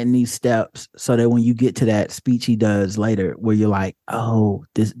were planting these steps so that when you get to that speech he does later, where you're like, oh,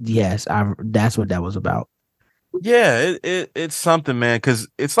 that's what that was about. Yeah, it's something, man, because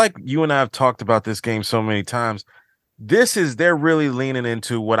it's like you and I have talked about this game so many times. They're really leaning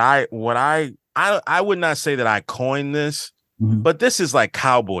into what I would not say that I coined this, Mhm. but this is like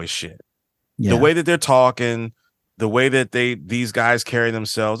cowboy shit. The Yeah. way that they're talking, the way that these guys carry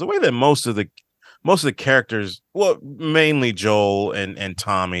themselves, the way that most of the characters, well, mainly Joel and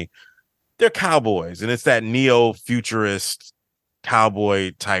Tommy, they're cowboys, and it's that neo-futurist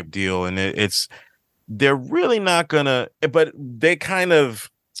cowboy type deal, and it's they're really not gonna, but they kind of,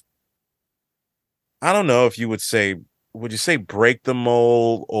 I don't know if you would you say break the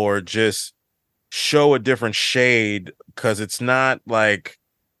mold or just show a different shade, because it's not on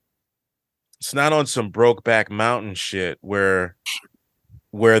some Brokeback Mountain shit where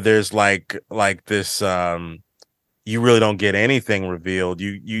there's like this you really don't get anything revealed.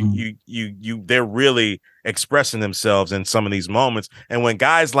 They're really expressing themselves in some of these moments. And when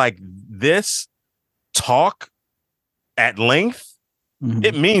guys like this talk at length,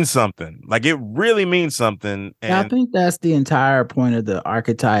 it Mhm. means something. Like, it really means something. Yeah, I And think that's the entire point of the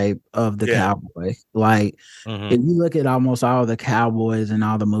archetype of the yeah. cowboy. Like, Hmm. if you look at almost all the cowboys and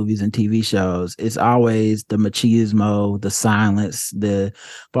all the movies and TV shows, it's always the machismo, the silence, the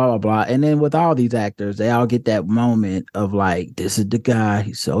blah blah blah. And then with all these actors, they all get that moment of like, this is the guy.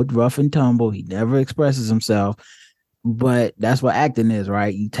 He's so rough and tumble. He never expresses himself. But that's what acting is,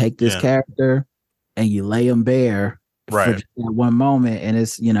 right? You take this Yeah. character and you lay him bare for Right. just that one moment, and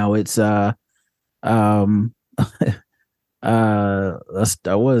it's um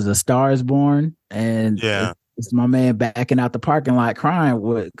what is A Star Is Born, and Yeah. it's my man backing out the parking lot crying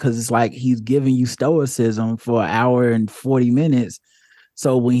because it's like he's giving you stoicism for an hour and 40 minutes.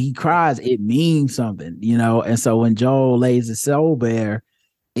 So when he cries, it means something, and so when Joel lays his soul bare,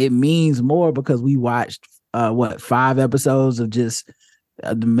 it means more because we watched 5 episodes of just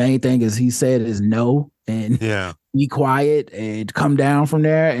the main thing is he said is no and Yeah. be quiet and come down from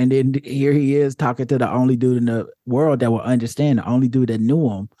there. And then here he is talking to the only dude in the world that will understand, the only dude that knew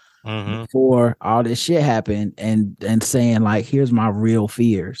him Hmm. before all this shit happened, and saying like, here's my real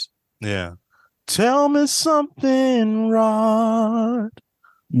fears. Yeah. Tell me something, Rod.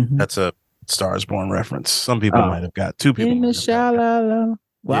 Mm-hmm. That's a Stars Born reference. Some people Oh, might have got, two people in the might have got that. shalala.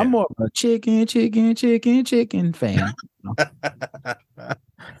 Well, I'm Yeah. more of a chicken fan.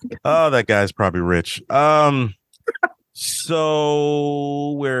 Oh, that guy's probably rich.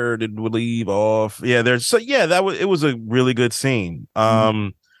 So where did we leave off? Yeah, it was a really good scene.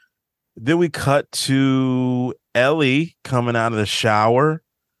 Then we cut to Ellie coming out of the shower.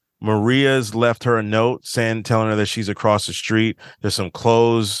 Maria's left her a note telling her that she's across the street. There's some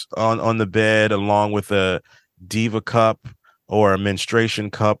clothes on the bed, along with a diva cup or a menstruation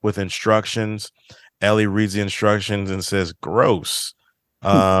cup with instructions. Ellie reads the instructions and says, "Gross."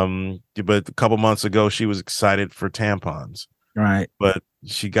 But a couple months ago, she was excited for tampons. Right. But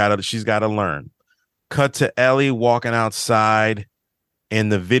she's got to learn. Cut to Ellie walking outside in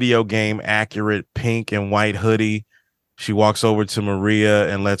the video game accurate pink and white hoodie. She walks over to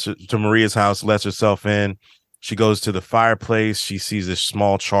Maria's house, lets herself in. She goes to the fireplace. She sees a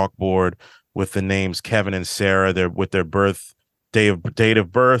small chalkboard with the names Kevin and Sarah, with their date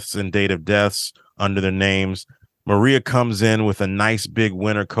of births and date of deaths under their names. Maria comes in with a nice big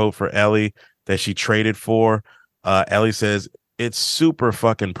winter coat for Ellie that she traded for. Ellie says, "It's super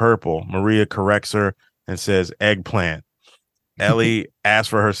fucking purple." Maria corrects her and says, "Eggplant." Ellie asks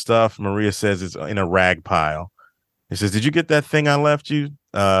for her stuff. Maria says it's in a rag pile. He says, "Did you get that thing I left you?"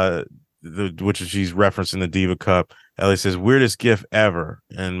 Which she's referencing the Diva Cup. Ellie says, "Weirdest gift ever."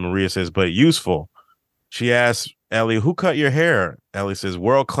 And Maria says, "But useful." She asks Ellie, "Who cut your hair?" Ellie says,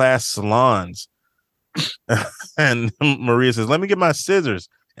 "World class salons." And Maria says, "Let me get my scissors."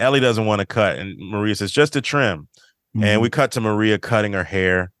 Ellie doesn't want to cut. And Maria says, "Just to trim." And we cut to Maria cutting her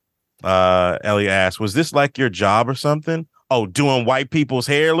hair. Ellie asks, "Was this like your job or something?" "Oh, doing white people's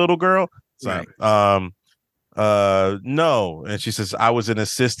hair, little girl?" So, Right. no. And she says,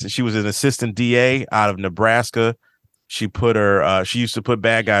 she was an assistant DA out of Nebraska. She used to put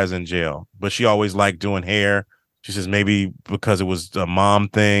bad guys in jail, but she always liked doing hair. She says maybe because it was a mom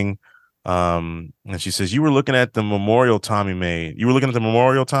thing. And she says, "You were looking at the memorial Tommy made." "You were looking at the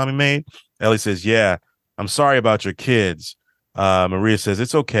memorial Tommy made?" Ellie says, "Yeah. I'm sorry about your kids." Maria says,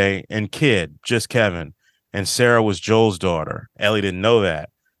 "It's okay." And kid, just Kevin. And Sarah was Joel's daughter. Ellie didn't know that.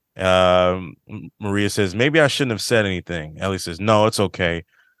 Maria says, maybe I shouldn't have said anything. Ellie says, no, it's okay.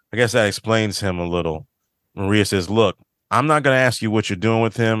 I guess that explains him a little. Maria says, look, I'm not going to ask you what you're doing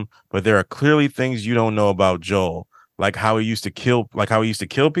with him, but there are clearly things you don't know about Joel, like how he used to kill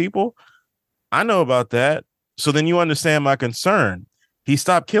people. I know about that. So then you understand my concern. He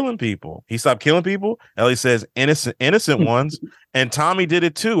stopped killing people. Ellie says, innocent ones. And Tommy did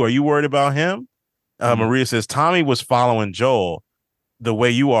it too. Are you worried about him? Maria says, Tommy was following Joel the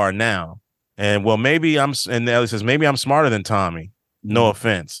way you are now. And well, and Ellie says, maybe I'm smarter than Tommy. No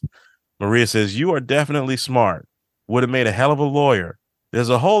offense. Maria says, you are definitely smart. Would have made a hell of a lawyer. There's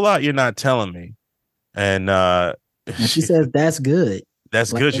a whole lot you're not telling me. And she says, that's good.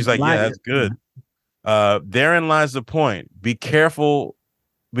 That's good. She's like, yeah, that's good. Therein lies the point. Be careful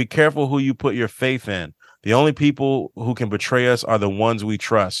who you put your faith in. The only people who can betray us are the ones we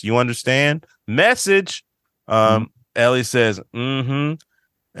trust. You understand? Message. Ellie says, mm-hmm.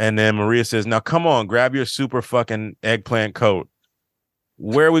 And then Maria says, now come on, grab your super fucking eggplant coat.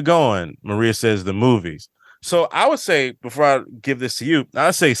 Where are we going? Maria says, the movies. So I would say, before I give this to you, I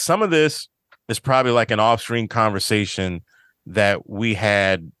would say some of this is probably like an off-screen conversation that we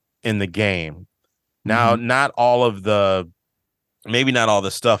had in the game. Now, maybe not all the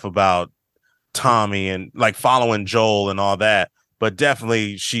stuff about Tommy and like following Joel and all that, but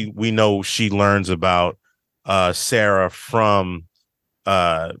definitely we know she learns about Sarah from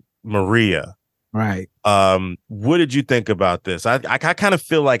Maria. Right. What did you think about this? I kind of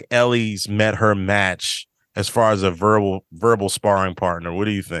feel like Ellie's met her match as far as a verbal sparring partner. What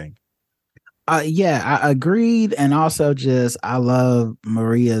do you think? Yeah, I agreed. And also I love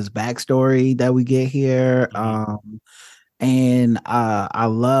Maria's backstory that we get here. And I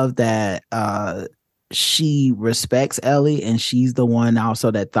love that she respects Ellie, and she's the one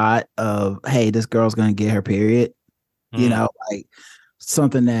also that thought of, hey, this girl's gonna get her period. You know, like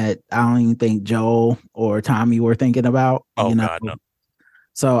something that I don't even think Joel or Tommy were thinking about. Oh, God, no.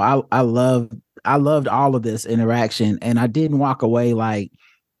 So I loved all of this interaction, and I didn't walk away like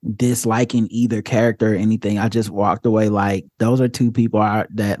disliking either character or anything. I just walked away like those are two people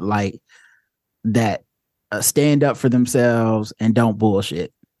that stand up for themselves and don't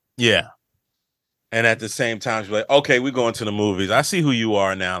bullshit. Yeah. And at the same time, she's like, okay, we're going to the movies. I see who you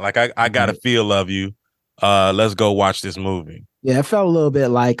are now. Like, I got a feel of you. Let's go watch this movie. Yeah, it felt a little bit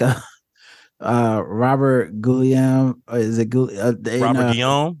like Robert Guillaume. Is it Robert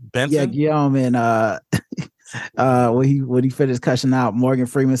Guillaume Benson? Yeah, Guillaume, and when he finished cussing out, Morgan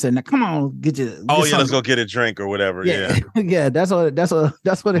Freeman said, "Now come on, let's go get a drink or whatever." Yeah, yeah, that's what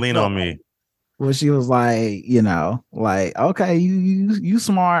it lean on me. Well, she was like, like, okay, you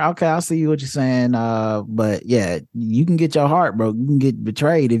smart. Okay, I see what you're saying. But yeah, you can get your heart broke. You can get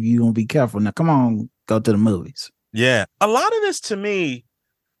betrayed if you don't be careful. Now, come on, go to the movies. Yeah, a lot of this to me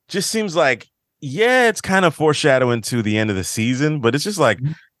just seems like, yeah, it's kind of foreshadowing to the end of the season, but it's just like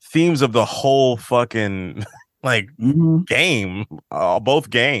themes of the whole fucking game, both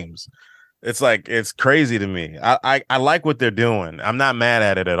games. It's like, it's crazy to me. I like what they're doing. I'm not mad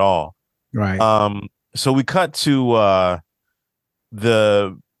at it at all. Right. So we cut to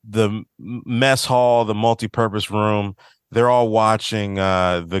the mess hall, the multi-purpose room. They're all watching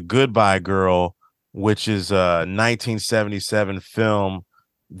The Goodbye Girl, which is a 1977 film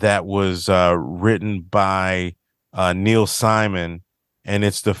that was written by Neil Simon, and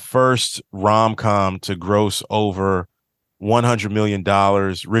it's the first rom-com to gross over $100 million.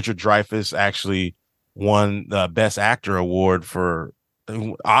 Richard Dreyfuss actually won the Best Actor award for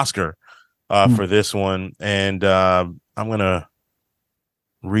Oscar for this one. And I'm going to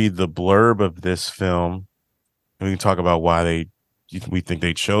read the blurb of this film, and we can talk about why we think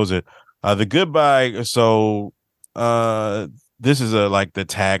they chose it. The Goodbye. So this is like the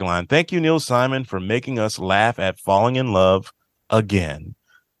tagline. Thank you, Neil Simon, for making us laugh at falling in love again.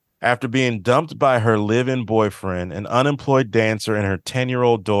 After being dumped by her live-in boyfriend, an unemployed dancer and her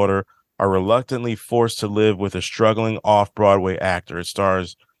 10-year-old daughter are reluctantly forced to live with a struggling off-Broadway actor. It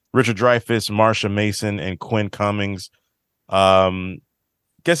stars Richard Dreyfuss, Marsha Mason, and Quinn Cummings.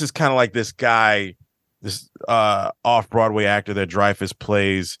 Guess it's kind of like this guy, this off-Broadway actor that Dreyfuss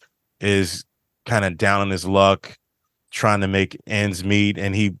plays is kind of down on his luck, trying to make ends meet,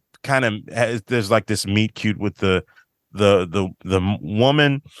 and he kind of there's like this meet cute with the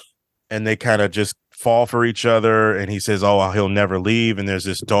woman, and they kind of just fall for each other, and he says, oh, he'll never leave, and there's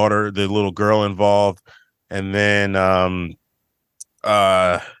this daughter, the little girl involved, and then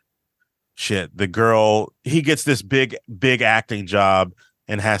the girl, he gets this big acting job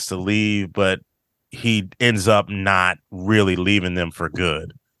and has to leave, but he ends up not really leaving them for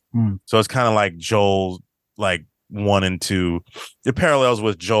good. So it's kind of like Joel like wanting to, it parallels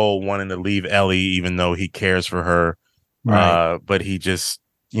with Joel wanting to leave Ellie, even though he cares for her. Right. But he just,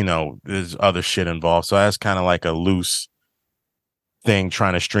 there's other shit involved. So that's kind of like a loose thing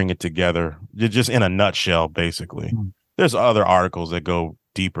trying to string it together. Just in a nutshell, basically. There's other articles that go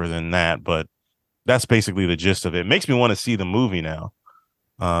deeper than that, but that's basically the gist of it. It makes me want to see the movie now.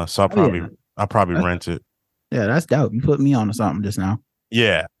 So I'll probably rent it. Yeah, that's dope. You put me on to something just now.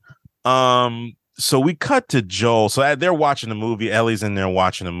 Yeah. So we cut to Joel. So they're watching the movie. Ellie's in there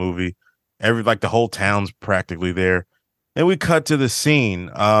watching the movie. The whole town's practically there. And we cut to the scene.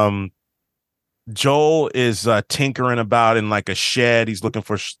 Joel is tinkering about in like a shed. He's looking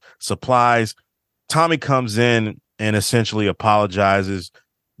for supplies. Tommy comes in and essentially apologizes.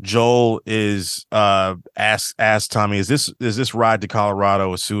 Joel is asks Tommy, is this ride to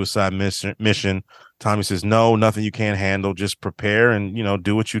Colorado a suicide mission? Tommy says, no, nothing you can't handle. Just prepare and,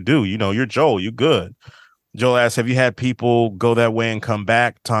 do what you do. You're Joel. You good. Joel asks, have you had people go that way and come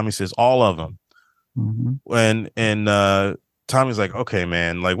back? Tommy says, all of them. Mm-hmm. And Tommy's like, okay,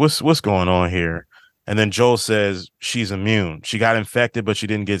 man, like what's going on here? And then Joel says she's immune. She got infected, but she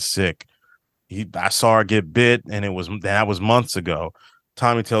didn't get sick. I saw her get bit, and that was months ago.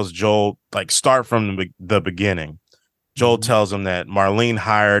 Tommy tells Joel, like, start from the beginning. Joel tells him that Marlene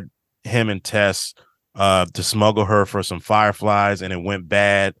hired him and Tess to smuggle her for some fireflies, and it went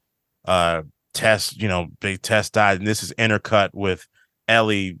bad. Tess died, and this is intercut with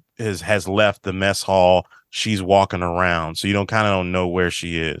Ellie has left the mess hall. She's walking around, so you don't know where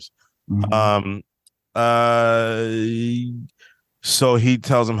she is. So he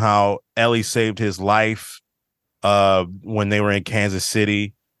tells him how Ellie saved his life when they were in Kansas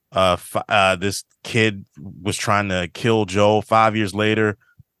City. This kid was trying to kill Joel. 5 years later,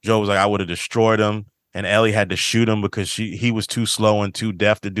 Joel was like, I would have destroyed him, and Ellie had to shoot him because he was too slow and too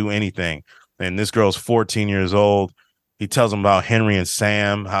deaf to do anything. And this girl's 14 years old. He tells him about Henry and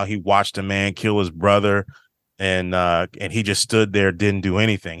Sam, how he watched a man kill his brother, and he just stood there, didn't do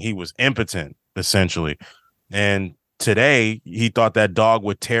anything. He was impotent, essentially. And today, he thought that dog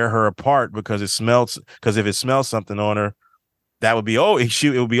would tear her apart because if it smells something on her, that would be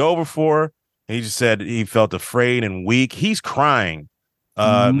it would be over for her. And he just said he felt afraid and weak. He's crying.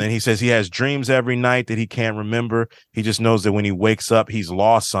 And he says he has dreams every night that he can't remember. He just knows that when he wakes up, he's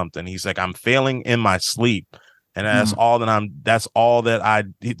lost something. He's like, I'm failing in my sleep. And that's all that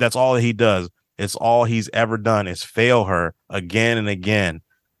he does. It's all he's ever done is fail her again and again.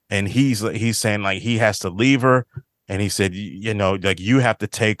 And he's saying like he has to leave her. And he said, like you have to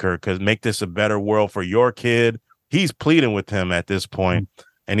take her because make this a better world for your kid. He's pleading with him at this point.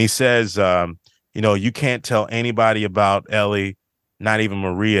 And he says, you can't tell anybody about Ellie, not even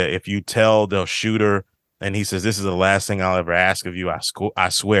Maria. If you tell, they'll shoot her. And he says, this is the last thing I'll ever ask of you. I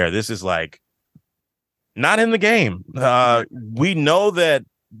swear. This is like not in the game. We know that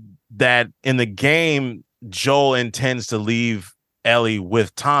in the game, Joel intends to leave Ellie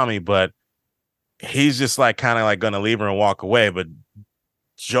with Tommy, but he's just like kind of like going to leave her and walk away. But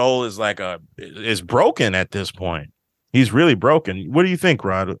Joel is is broken at this point. He's really broken. What do you think,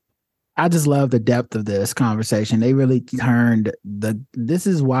 Rod? I just love the depth of this conversation. They really turned this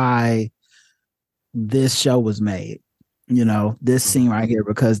is why this show was made. This scene right here,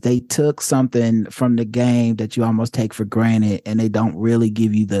 because they took something from the game that you almost take for granted and they don't really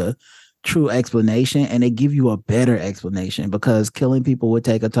give you the true explanation, and they give you a better explanation because killing people would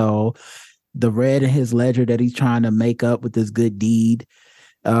take a toll. The red in his ledger that he's trying to make up with this good deed,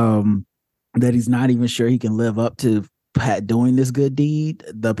 that he's not even sure he can live up to doing this good deed,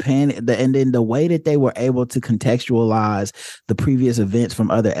 and then the way that they were able to contextualize the previous events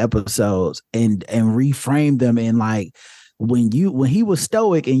from other episodes and reframe them in like when he was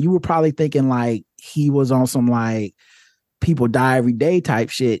stoic and you were probably thinking like he was on some like people die every day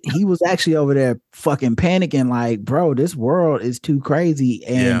type shit. He was actually over there fucking panicking like, bro, this world is too crazy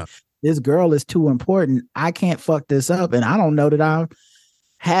and this girl is too important. I can't fuck this up and I don't know that I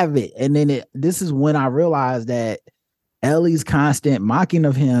have it. And then this is when I realized that Ellie's constant mocking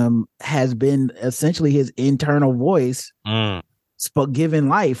of him has been essentially his internal voice given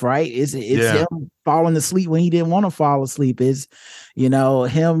life, right? It's him falling asleep when he didn't want to fall asleep. It's,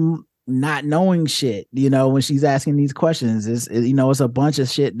 him not knowing shit, when she's asking these questions. It's a bunch of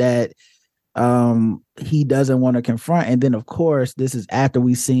shit that he doesn't want to confront. And then, of course, this is after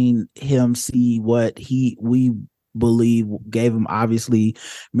we've seen him see what we believe gave him obviously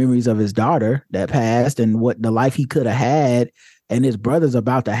memories of his daughter that passed and what the life he could have had, and his brother's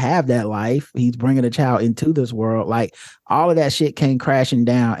about to have that life. He's bringing a child into this world. Like all of that shit came crashing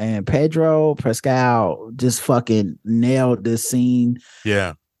down, and Pedro Pascal just fucking nailed this scene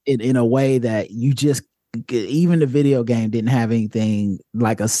in a way that you just even the video game didn't have anything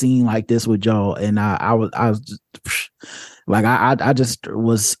like a scene like this with Joel, and I was just, like I just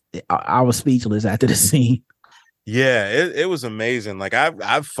was I was speechless after the scene. Yeah, it was amazing. Like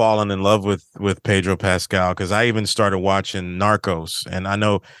I've fallen in love with Pedro Pascal because I even started watching Narcos, and I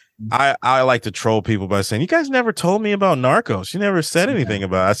know I like to troll people by saying, "You guys never told me about Narcos. You never said anything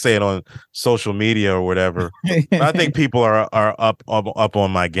about it." I say it on social media or whatever. But I think people are up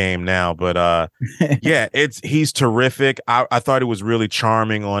on my game now. But yeah, he's terrific. I thought he was really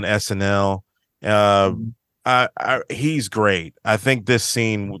charming on SNL. He's great. I think this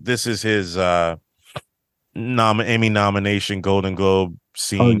is his Emmy nomination, Golden Globe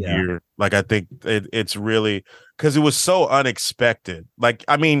scene here. Like I think it's really because it was so unexpected. Like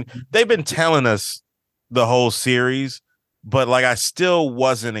I mean, they've been telling us the whole series, but like I still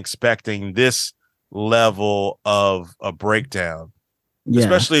wasn't expecting this level of a breakdown.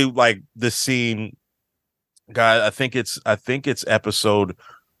 Especially like the scene, guy. I think it's episode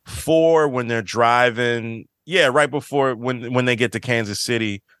 4 when they're driving. Yeah, right before when they get to Kansas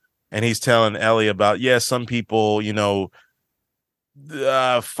City. And he's telling Ellie about, some people,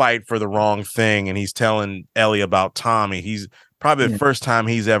 fight for the wrong thing. And he's telling Ellie about Tommy. He's probably the first time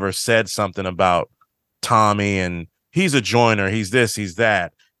he's ever said something about Tommy. And he's a joiner. He's this, he's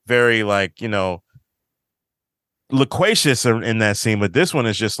that. Very loquacious in that scene. But this one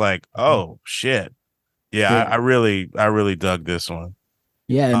is just like, oh, shit. Yeah, I really dug this one.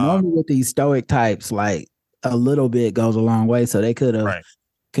 Yeah, normally with these stoic types, like a little bit goes a long way. So they could have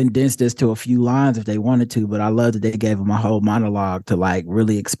condensed this to a few lines if they wanted to, but I love that they gave him a whole monologue to like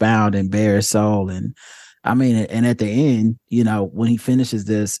really expound and bare his soul. And I mean, and at the end, when he finishes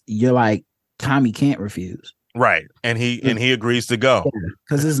this, you're like, Tommy can't refuse. Right. And he agrees to go.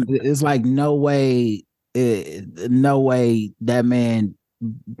 Because it's like no way that man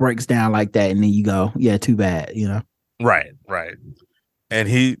breaks down like that. And then you go, yeah, too bad, Right.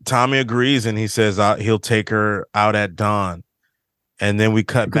 And Tommy agrees and he says he'll take her out at dawn. And then we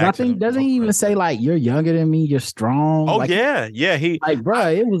cut back. I think doesn't he even say like you're younger than me, you're strong. Oh like, yeah. He like, bro,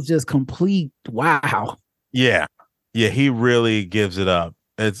 it was just complete wow. Yeah. He really gives it up.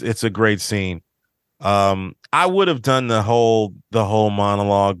 It's a great scene. I would have done the whole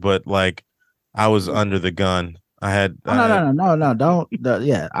monologue, but like I was under the gun. No, don't.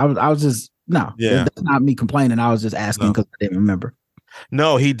 I was just that's not me complaining. I was just asking because I didn't remember.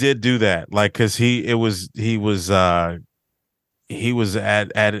 No, he did do that. Like because he was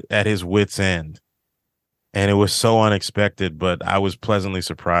at his wit's end, and it was so unexpected, but I was pleasantly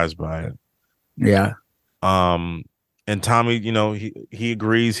surprised by it. Yeah. And Tommy, he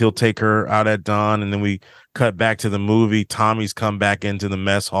agrees he'll take her out at dawn, and then we cut back to the movie. Tommy's come back into the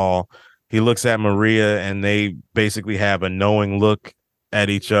mess hall. He looks at Maria, and they basically have a knowing look at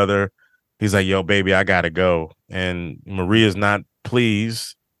each other. He's like, "Yo, baby, I gotta go," and Maria's not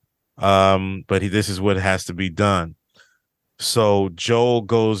pleased. But this is what has to be done. So Joel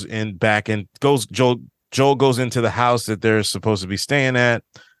goes Joel goes into the house that they're supposed to be staying at.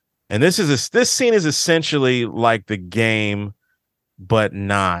 And this scene is essentially like the game, but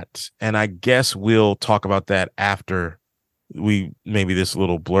not. And I guess we'll talk about that after maybe this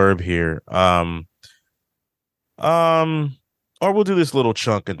little blurb here. Or we'll do this little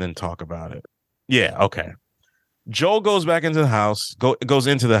chunk and then talk about it. Yeah, okay. Joel goes back into the house, goes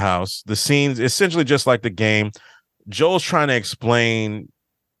into the house. The scene's essentially just like the game. Joel's trying to explain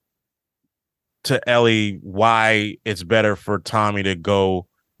to Ellie why it's better for Tommy to go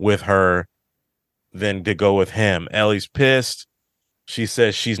with her than to go with him. Ellie's pissed. She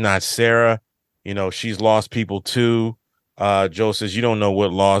says she's not Sarah. She's lost people too. Joel says, you don't know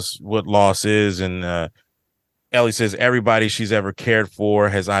what loss is. And Ellie says everybody she's ever cared for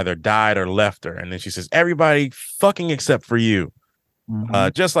has either died or left her. And then she says, everybody fucking except for you.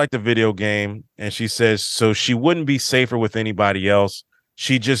 Just like the video game. And she says, so she wouldn't be safer with anybody else.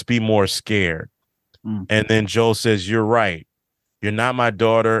 She'd just be more scared. And then Joel says, you're right. You're not my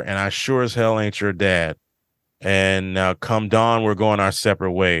daughter, and I sure as hell ain't your dad. And come dawn, we're going our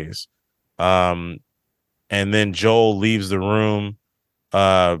separate ways. And then Joel leaves the room.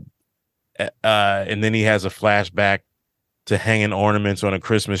 And then he has a flashback to hanging ornaments on a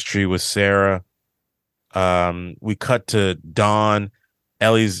Christmas tree with Sarah. We cut to dawn.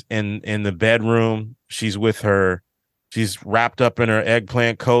 Ellie's in the bedroom. She's with her. She's wrapped up in her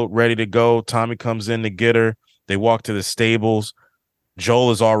eggplant coat, ready to go. Tommy comes in to get her. They walk to the stables.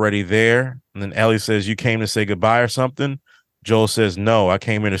 Joel is already there. And then Ellie says, you came to say goodbye or something? Joel says, no, I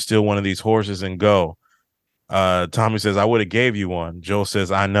came here to steal one of these horses and go. Tommy says, I would have gave you one. Joel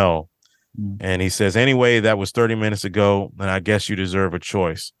says, I know. And he says, anyway, that was 30 minutes ago, and I guess you deserve a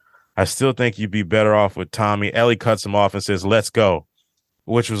choice. I still think you'd be better off with Tommy. Ellie cuts him off and says, let's go,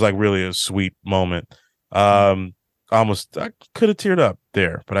 which was like really a sweet moment. Almost, I could have teared up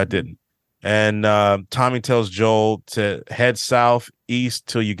there, but I didn't. And Tommy tells Joel to head southeast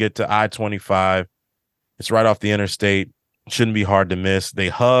till you get to I-25. It's right off the interstate. Shouldn't be hard to miss. They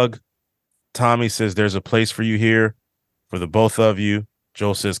hug. Tommy says, there's a place for you here for the both of you.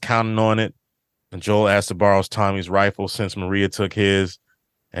 Joel says, counting on it. And Joel asks to borrow Tommy's rifle since Maria took his.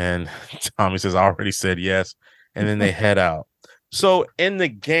 And Tommy says, I already said yes. And then they head out. So in the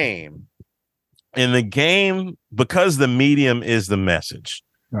game, because the medium is the message,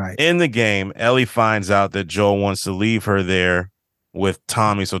 right? In the game, Ellie finds out that Joel wants to leave her there with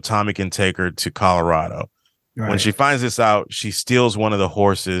Tommy so Tommy can take her to Colorado. Right. When she finds this out, she steals one of the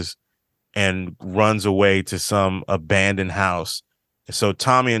horses and runs away to some abandoned house. So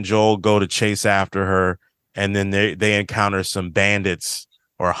Tommy and Joel go to chase after her, and then they encounter some bandits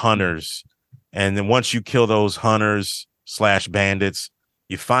or hunters. And then once you kill those hunters / bandits,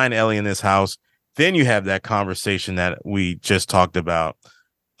 you find Ellie in this house. Then you have that conversation that we just talked about.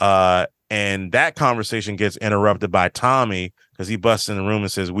 And that conversation gets interrupted by Tommy because he busts in the room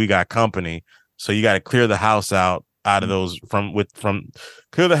and says, we got company. So you got to clear the house out of those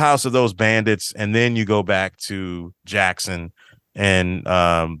clear the house of those bandits. And then you go back to Jackson and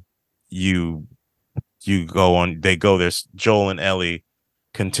you go on, they go there. Joel and Ellie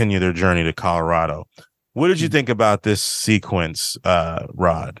continue their journey to Colorado. What did you think about this sequence,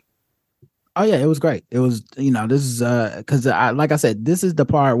 Rod? Oh yeah, it was great. It was, this is because like I said, this is the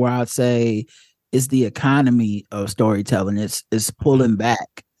part where I'd say it's the economy of storytelling. It's pulling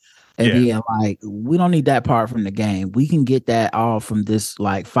back and being like, we don't need that part from the game. We can get that all from this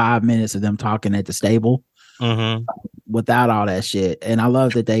like 5 minutes of them talking at the stable without all that shit. And I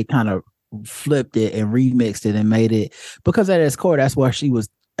love that they kind of flipped it and remixed it and made it, because at its core, that's where she was.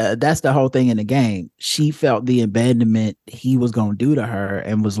 That's the whole thing in the game. She felt the abandonment he was going to do to her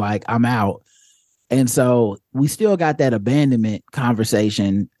and was like, I'm out. And so we still got that abandonment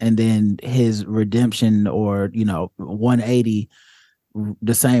conversation and then his redemption or, 180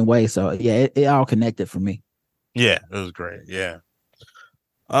 the same way. So yeah, it all connected for me. Yeah, it was great. Yeah.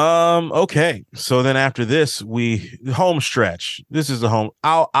 Okay. So then after this, home stretch. This is the home.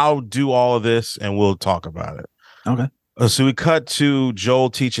 I'll do all of this and we'll talk about it. Okay. So we cut to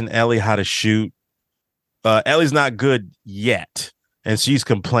Joel teaching Ellie how to shoot. Ellie's not good yet, and she's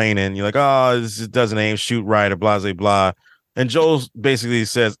complaining. You're like, oh, this doesn't aim, shoot right, or blah, blah, blah. And Joel basically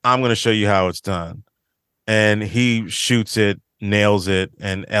says, I'm going to show you how it's done. And he shoots it, nails it,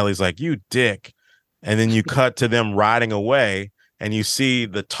 and Ellie's like, you dick. And then you cut to them riding away, and you see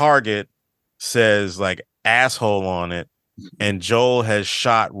the target says, like, asshole on it, and Joel has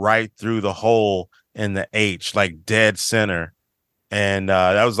shot right through the hole in the H, like dead center. And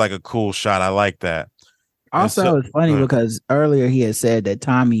that was like a cool shot. I like that. Also, it's funny because earlier he had said that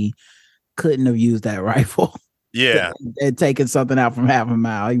Tommy couldn't have used that rifle. Yeah. And taken something out from half a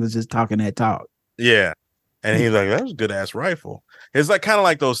mile. He was just talking that talk. Yeah. And he's like, that was a good ass rifle. It's like kind of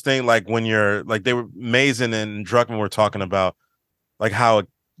like those things, like when you're like Mason and Druckmann were talking about, like how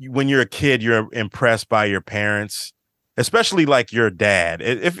when you're a kid, you're impressed by your parents, especially like your dad.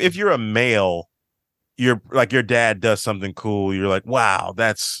 If you're a male, you're like your dad does something cool, you're like, wow,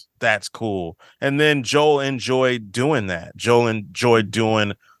 that's cool. And then Joel enjoyed doing that. Joel enjoyed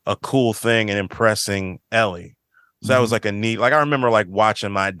doing a cool thing and impressing Ellie. So that was like a neat, like I remember like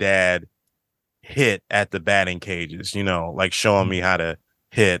watching my dad hit at the batting cages, like showing me how to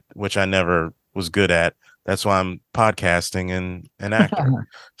hit, which I never was good at. That's why I'm podcasting and an actor.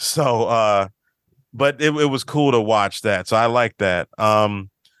 So but it was cool to watch that. So I like that.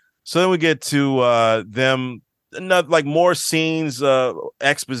 So then we get to them, like more scenes,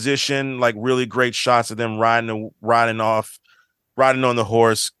 exposition, like really great shots of them riding on the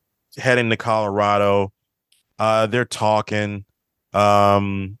horse, heading to Colorado. They're talking.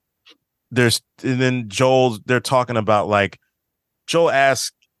 They're talking about like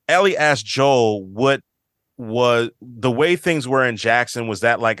Ellie asked Joel what was the way things were in Jackson. Was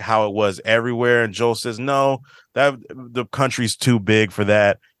that like how it was everywhere? And Joel says, no, that the country's too big for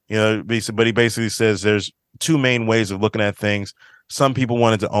that. But he basically says there's two main ways of looking at things. Some people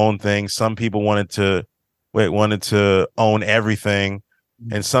wanted to own things. Some people wanted to own everything.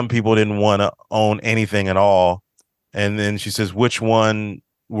 And some people didn't want to own anything at all. And then she says, which one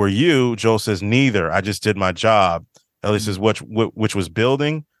were you? Joel says, neither. I just did my job. Ellie says, which was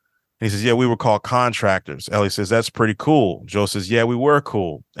building? And he says, yeah, we were called contractors. Ellie says, that's pretty cool. Joel says, yeah, we were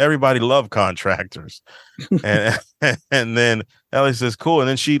cool. Everybody loved contractors. and then Ellie says, cool. And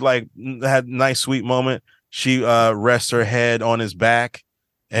then she like had a nice, sweet moment. She rests her head on his back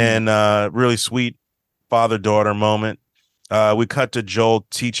and really sweet father-daughter moment. We cut to Joel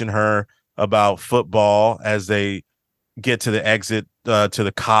teaching her about football as they get to the exit to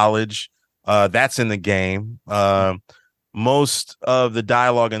the college. That's in the game. Most of the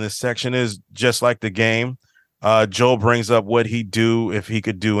dialogue in this section is just like the game. Joel brings up what he'd do if he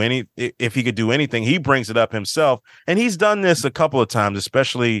could do anything. He brings it up himself, and he's done this a couple of times,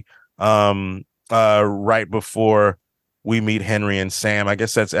 especially right before we meet Henry and Sam. I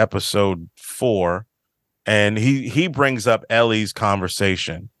guess that's episode 4, and he brings up Ellie's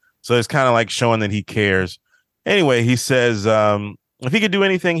conversation, so it's kind of like showing that he cares. Anyway, he says if he could do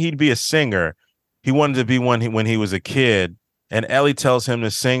anything, he'd be a singer. He wanted to be one when he was a kid, and Ellie tells him to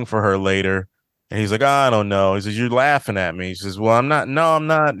sing for her later. And he's like, I don't know. He says, you're laughing at me. He says, well, I'm not. No, I'm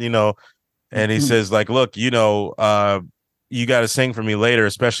not, And he says, like, look, you got to sing for me later,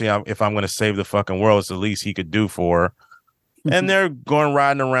 especially if I'm going to save the fucking world. It's the least he could do for her. And they're going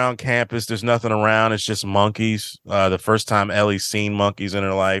riding around campus. There's nothing around. It's just monkeys. The first time Ellie's seen monkeys in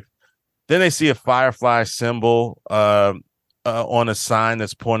her life. Then they see a firefly symbol on a sign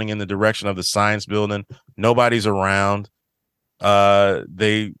that's pointing in the direction of the science building. Nobody's around.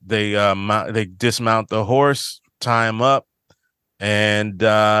 They dismount the horse, tie him up, and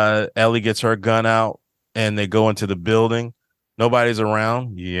Ellie gets her gun out, and they go into the building. Nobody's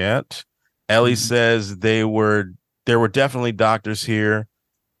around yet. Ellie says there were definitely doctors here.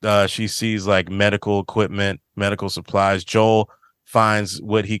 She sees like medical equipment, medical supplies. Joel finds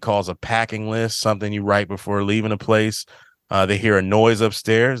what he calls a packing list, something you write before leaving a place. They hear a noise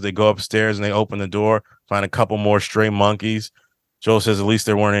upstairs. They go upstairs and they open the door, find a couple more stray monkeys. Joel says at least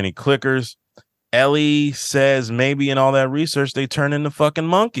there weren't any clickers. Ellie says maybe in all that research, they turn into fucking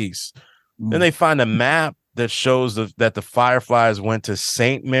monkeys. Then they find a map that shows that the Fireflies went to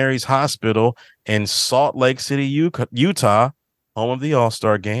St. Mary's Hospital in Salt Lake City, Utah, home of the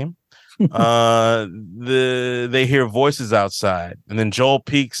All-Star game. They hear voices outside, and then Joel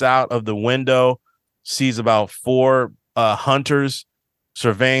peeks out of the window, sees about 4 hunters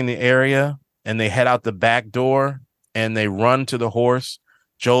surveying the area, and they head out the back door and they run to the horse.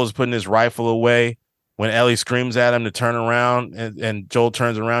 Joel is putting his rifle away when Ellie screams at him to turn around, and Joel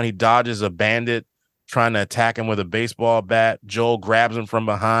turns around. He dodges a bandit trying to attack him with a baseball bat. Joel grabs him from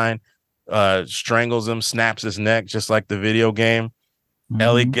behind, strangles him, snaps his neck, just like the video game.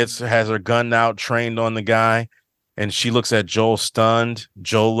 Ellie has her gun out, trained on the guy, and she looks at Joel stunned.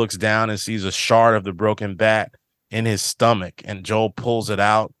 Joel looks down and sees a shard of the broken bat in his stomach, and Joel pulls it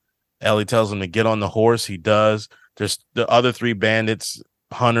out. Ellie tells him to get on the horse. He does. There's the other 3 bandits,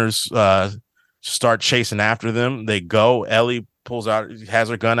 hunters, start chasing after them. They go. Ellie pulls out, has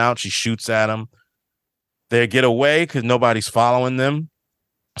her gun out. She shoots at them. They get away because nobody's following them,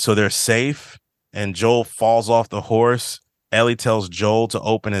 so they're safe. And Joel falls off the horse. Ellie tells Joel to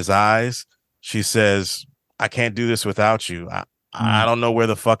open his eyes. She says, I can't do this without you. I don't know where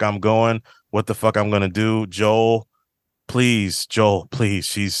the fuck I'm going, what the fuck I'm going to do. Joel, please.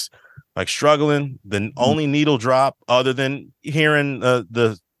 She's like struggling. The only needle drop other than hearing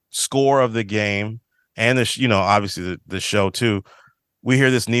the score of the game and obviously the show too. We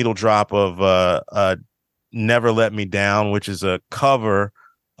hear this needle drop of Never Let Me Down, which is a cover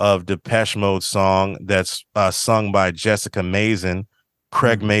of Depeche Mode song that's sung by Jessica Mason,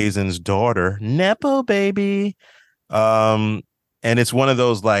 Craig Mason's daughter, Nepo baby. And it's one of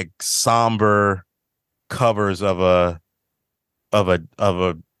those like somber covers of a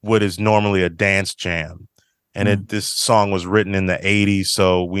what is normally a dance jam. And this song was written in the 80s,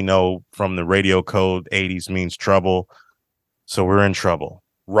 so we know from the radio code 80s means trouble. So we're in trouble.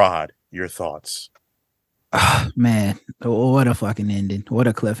 Rod, your thoughts? Oh, man, what a fucking ending. What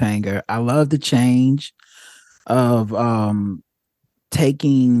a cliffhanger. I love the change of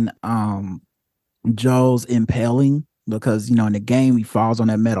taking Joel's impaling, because in the game he falls on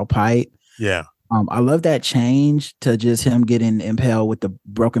that metal pipe. Yeah. I love that change to just him getting impaled with the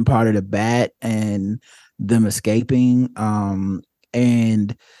broken part of the bat and them escaping.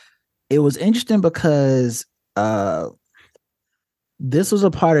 And it was interesting because this was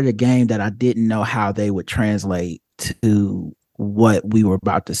a part of the game that I didn't know how they would translate to what we were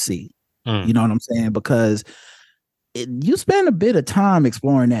about to see. You know what I'm saying? Because you spend a bit of time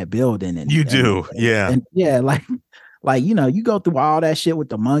exploring that building, and you do, you go through all that shit with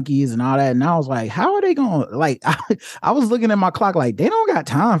the monkeys and all that, and I was like, how are they going? Like, I was looking at my clock, like they don't got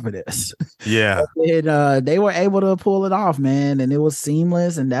time for this. Yeah, and they were able to pull it off, man, and it was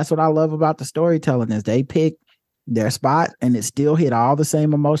seamless. And that's what I love about the storytelling, is they picked their spot, and it still hit all the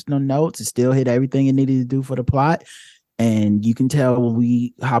same emotional notes. It still hit everything it needed to do for the plot. And you can tell when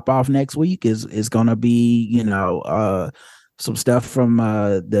we hop off next week is going to be, some stuff from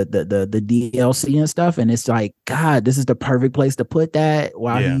the DLC and stuff, and it's like, God, this is the perfect place to put that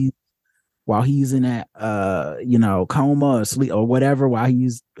Yeah. while he's in that coma or sleep or whatever, while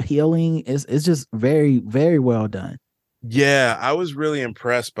he's healing. It's just very, very well done. Yeah, I was really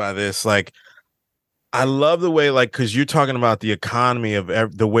impressed by this. Like, I love the way, like, because you're talking about the economy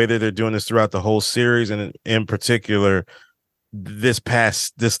of the way that they're doing this throughout the whole series, and in particular, this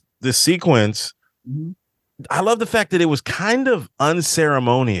sequence. Mm-hmm. I love the fact that it was kind of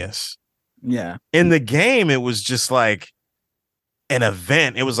unceremonious. Yeah. In the game, it was just like an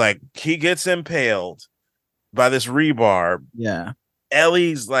event. It was like he gets impaled by this rebar. Yeah.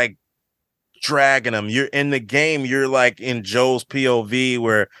 Ellie's like dragging him. You're in the game, you're like in Joel's POV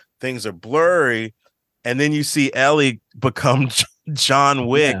where things are blurry, and then you see Ellie become John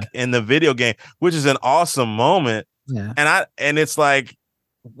Wick in the video game, which is an awesome moment. Yeah. And it's like,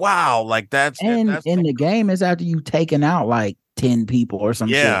 wow, like that's in the game is after you taken out like 10 people or some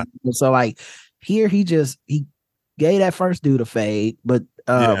shit. So like here he gave that first dude a fade, but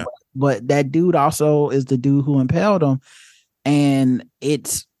that dude also is the dude who impaled him, and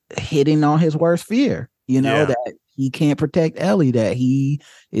it's hitting on his worst fear, that he can't protect Ellie, that he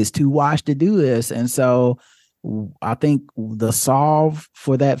is too washed to do this. And so I think the solve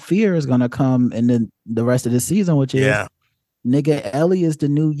for that fear is going to come in the rest of the season, which is, nigga, Ellie is the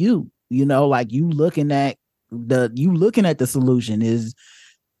new you. Like you looking at the solution is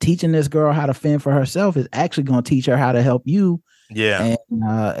teaching this girl how to fend for herself is actually going to teach her how to help you. Yeah.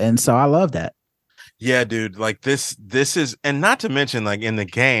 And so I love that. Yeah, dude. Like this is, and not to mention, like in the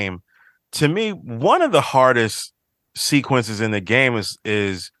game, to me, one of the hardest sequences in the game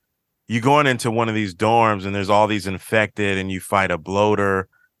is you going into one of these dorms and there's all these infected and you fight a bloater.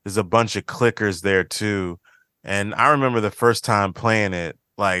 There's a bunch of clickers there too. And I remember the first time playing it,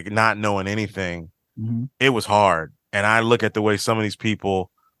 like not knowing anything, it was hard. And I look at the way some of these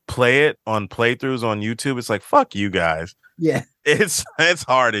people play it on playthroughs on YouTube. It's like, fuck you guys. Yeah. It's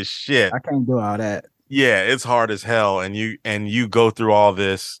hard as shit. I can't do all that. Yeah, it's hard as hell. And you go through all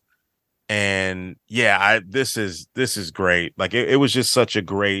this, and this is great. Like it was just such a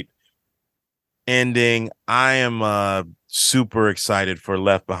great ending. I am super excited for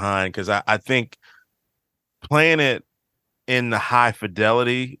Left Behind because I think playing it in the high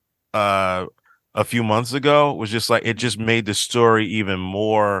fidelity a few months ago was just like, it just made the story even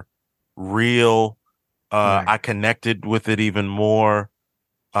more real. I connected with it even more.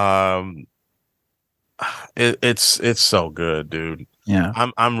 It's so good, dude. Yeah.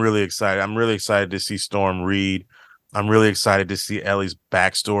 I'm really excited. I'm really excited to see Storm Reed. I'm really excited to see Ellie's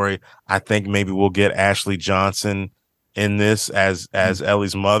backstory. I think maybe we'll get Ashley Johnson in this as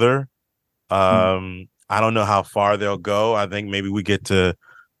Ellie's mother. I don't know how far they'll go. I think maybe we get to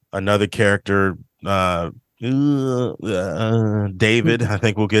another character, David. I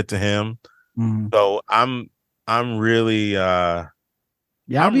think we'll get to him. So I'm really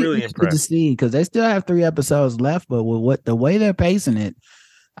I'm really interested to see, because they still have 3 episodes left, but with the way they're pacing it,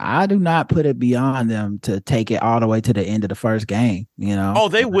 I do not put it beyond them to take it all the way to the end of the first game. Oh,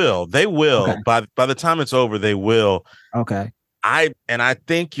 they will. Okay. By the time it's over, they will. Okay. I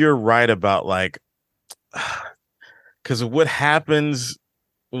think you're right about, like, because what happens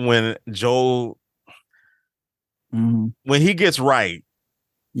when Joel, when he gets right.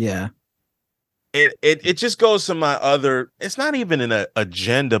 Yeah. It just goes to my other, it's not even an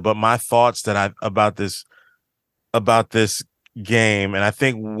agenda, but my thoughts that about this game. And I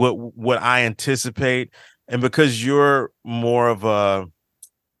think what I anticipate, and because you're more of a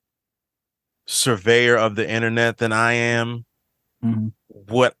surveyor of the internet than I am,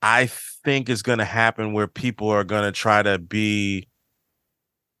 what I think is going to happen, where people are going to try to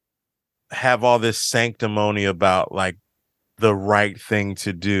have all this sanctimony about, like, the right thing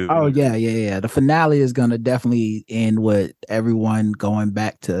to do. Oh yeah. The finale is gonna definitely end with everyone going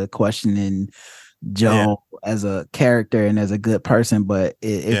back to questioning Joel as a character and as a good person. But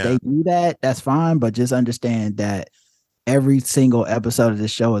if they do that, that's fine. But just understand that every single episode of the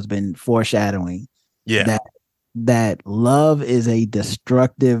show has been foreshadowing that love is a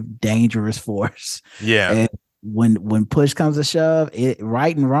destructive, dangerous force. Yeah. And when push comes to shove,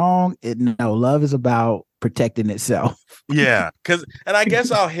 right and wrong, love is about protecting itself. Yeah, and I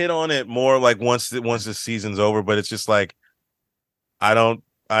guess I'll hit on it more like once the season's over, but it's just like I don't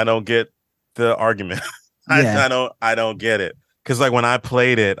get the argument. I don't get it, because like when I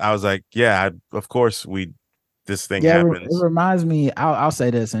played it, I was like, of course this thing happens. It reminds me. I'll say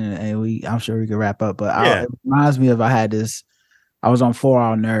this, and I'm sure we can wrap up, but it reminds me of, I was on 4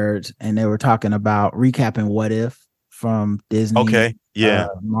 Hour Nerds, and they were talking about recapping What If from Disney. Okay, yeah,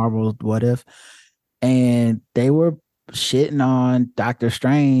 Marvel's What If. And they were shitting on Doctor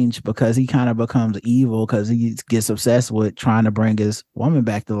Strange because he kind of becomes evil because he gets obsessed with trying to bring his woman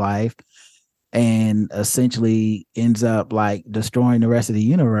back to life and essentially ends up like destroying the rest of the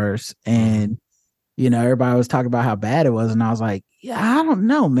universe. And everybody was talking about how bad it was, and I was like, yeah, I don't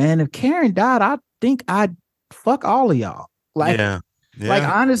know, man. If Karen died, I think I'd fuck all of y'all. Like, like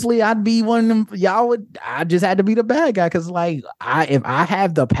honestly, I'd be one of them. Y'all would. I just had to be the bad guy because, like, if I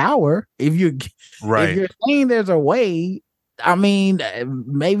have the power, if you're saying there's a way, I mean,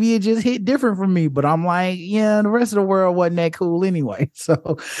 maybe it just hit different for me. But I'm like, yeah, the rest of the world wasn't that cool anyway.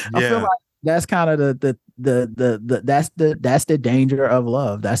 So I feel like that's kind of that's the danger of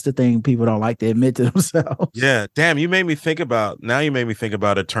love. That's the thing people don't like to admit to themselves. Yeah, damn, you made me think about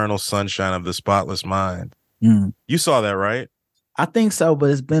Eternal Sunshine of the Spotless Mind. You saw that, right? I think so, but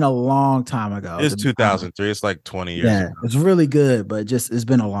it's been a long time ago. It's 2003. It's like 20 years ago. It's really good, but it's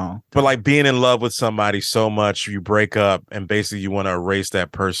been a long time. But like being in love with somebody so much, you break up and basically you want to erase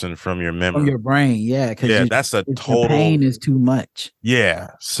that person from your memory. From your brain, yeah. Because that's a total... The pain is too much.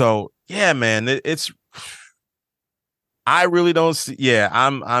 Yeah. So, yeah, man, it's... I really don't see... Yeah,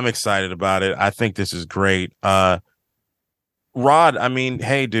 I'm excited about it. I think this is great. Rod, I mean,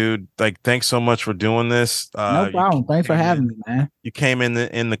 hey, dude, like, thanks so much for doing this. No problem. Thanks for having me, man. You came in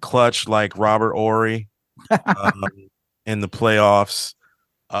the clutch like Robert Ory in the playoffs.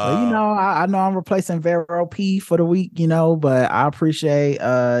 Well, I know I'm replacing Vero P for the week, but I appreciate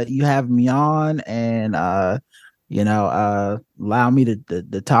you having me on and allow me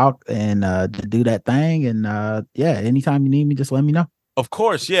to talk and to do that thing. And anytime you need me, just let me know. Of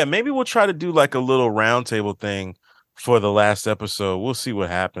course, yeah. Maybe we'll try to do like a little roundtable thing for the last episode. We'll see what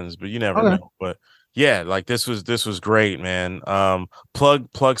happens, but you never know. But yeah, like this was great, man.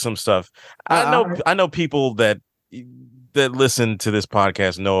 Plug some stuff. I know people that listen to this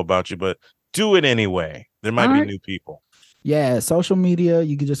podcast know about you, but do it anyway. There might be new people. Yeah, social media,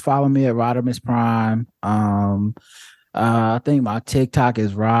 you can just follow me at Rodimus Prime. I think my TikTok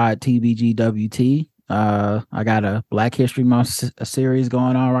is Rod TBGWT. I got a Black History Month series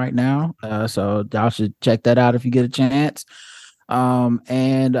going on right now. So y'all should check that out if you get a chance.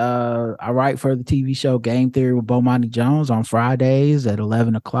 And I write for the TV show Game Theory with Bomani Jones on Fridays at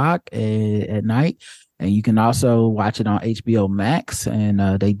 11 o'clock at night. And you can also watch it on HBO Max,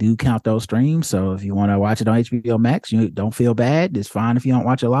 and they do count those streams. So if you want to watch it on HBO Max, you don't feel bad. It's fine if you don't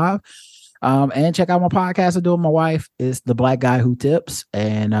watch it live. And check out my podcast I do with my wife. It's The Black Guy Who Tips,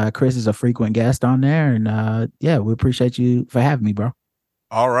 and Chris is a frequent guest on there. And we appreciate you for having me, bro.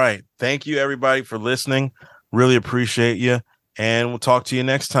 All right. Thank you, everybody, for listening. Really appreciate you. And we'll talk to you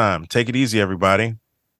next time. Take it easy, everybody.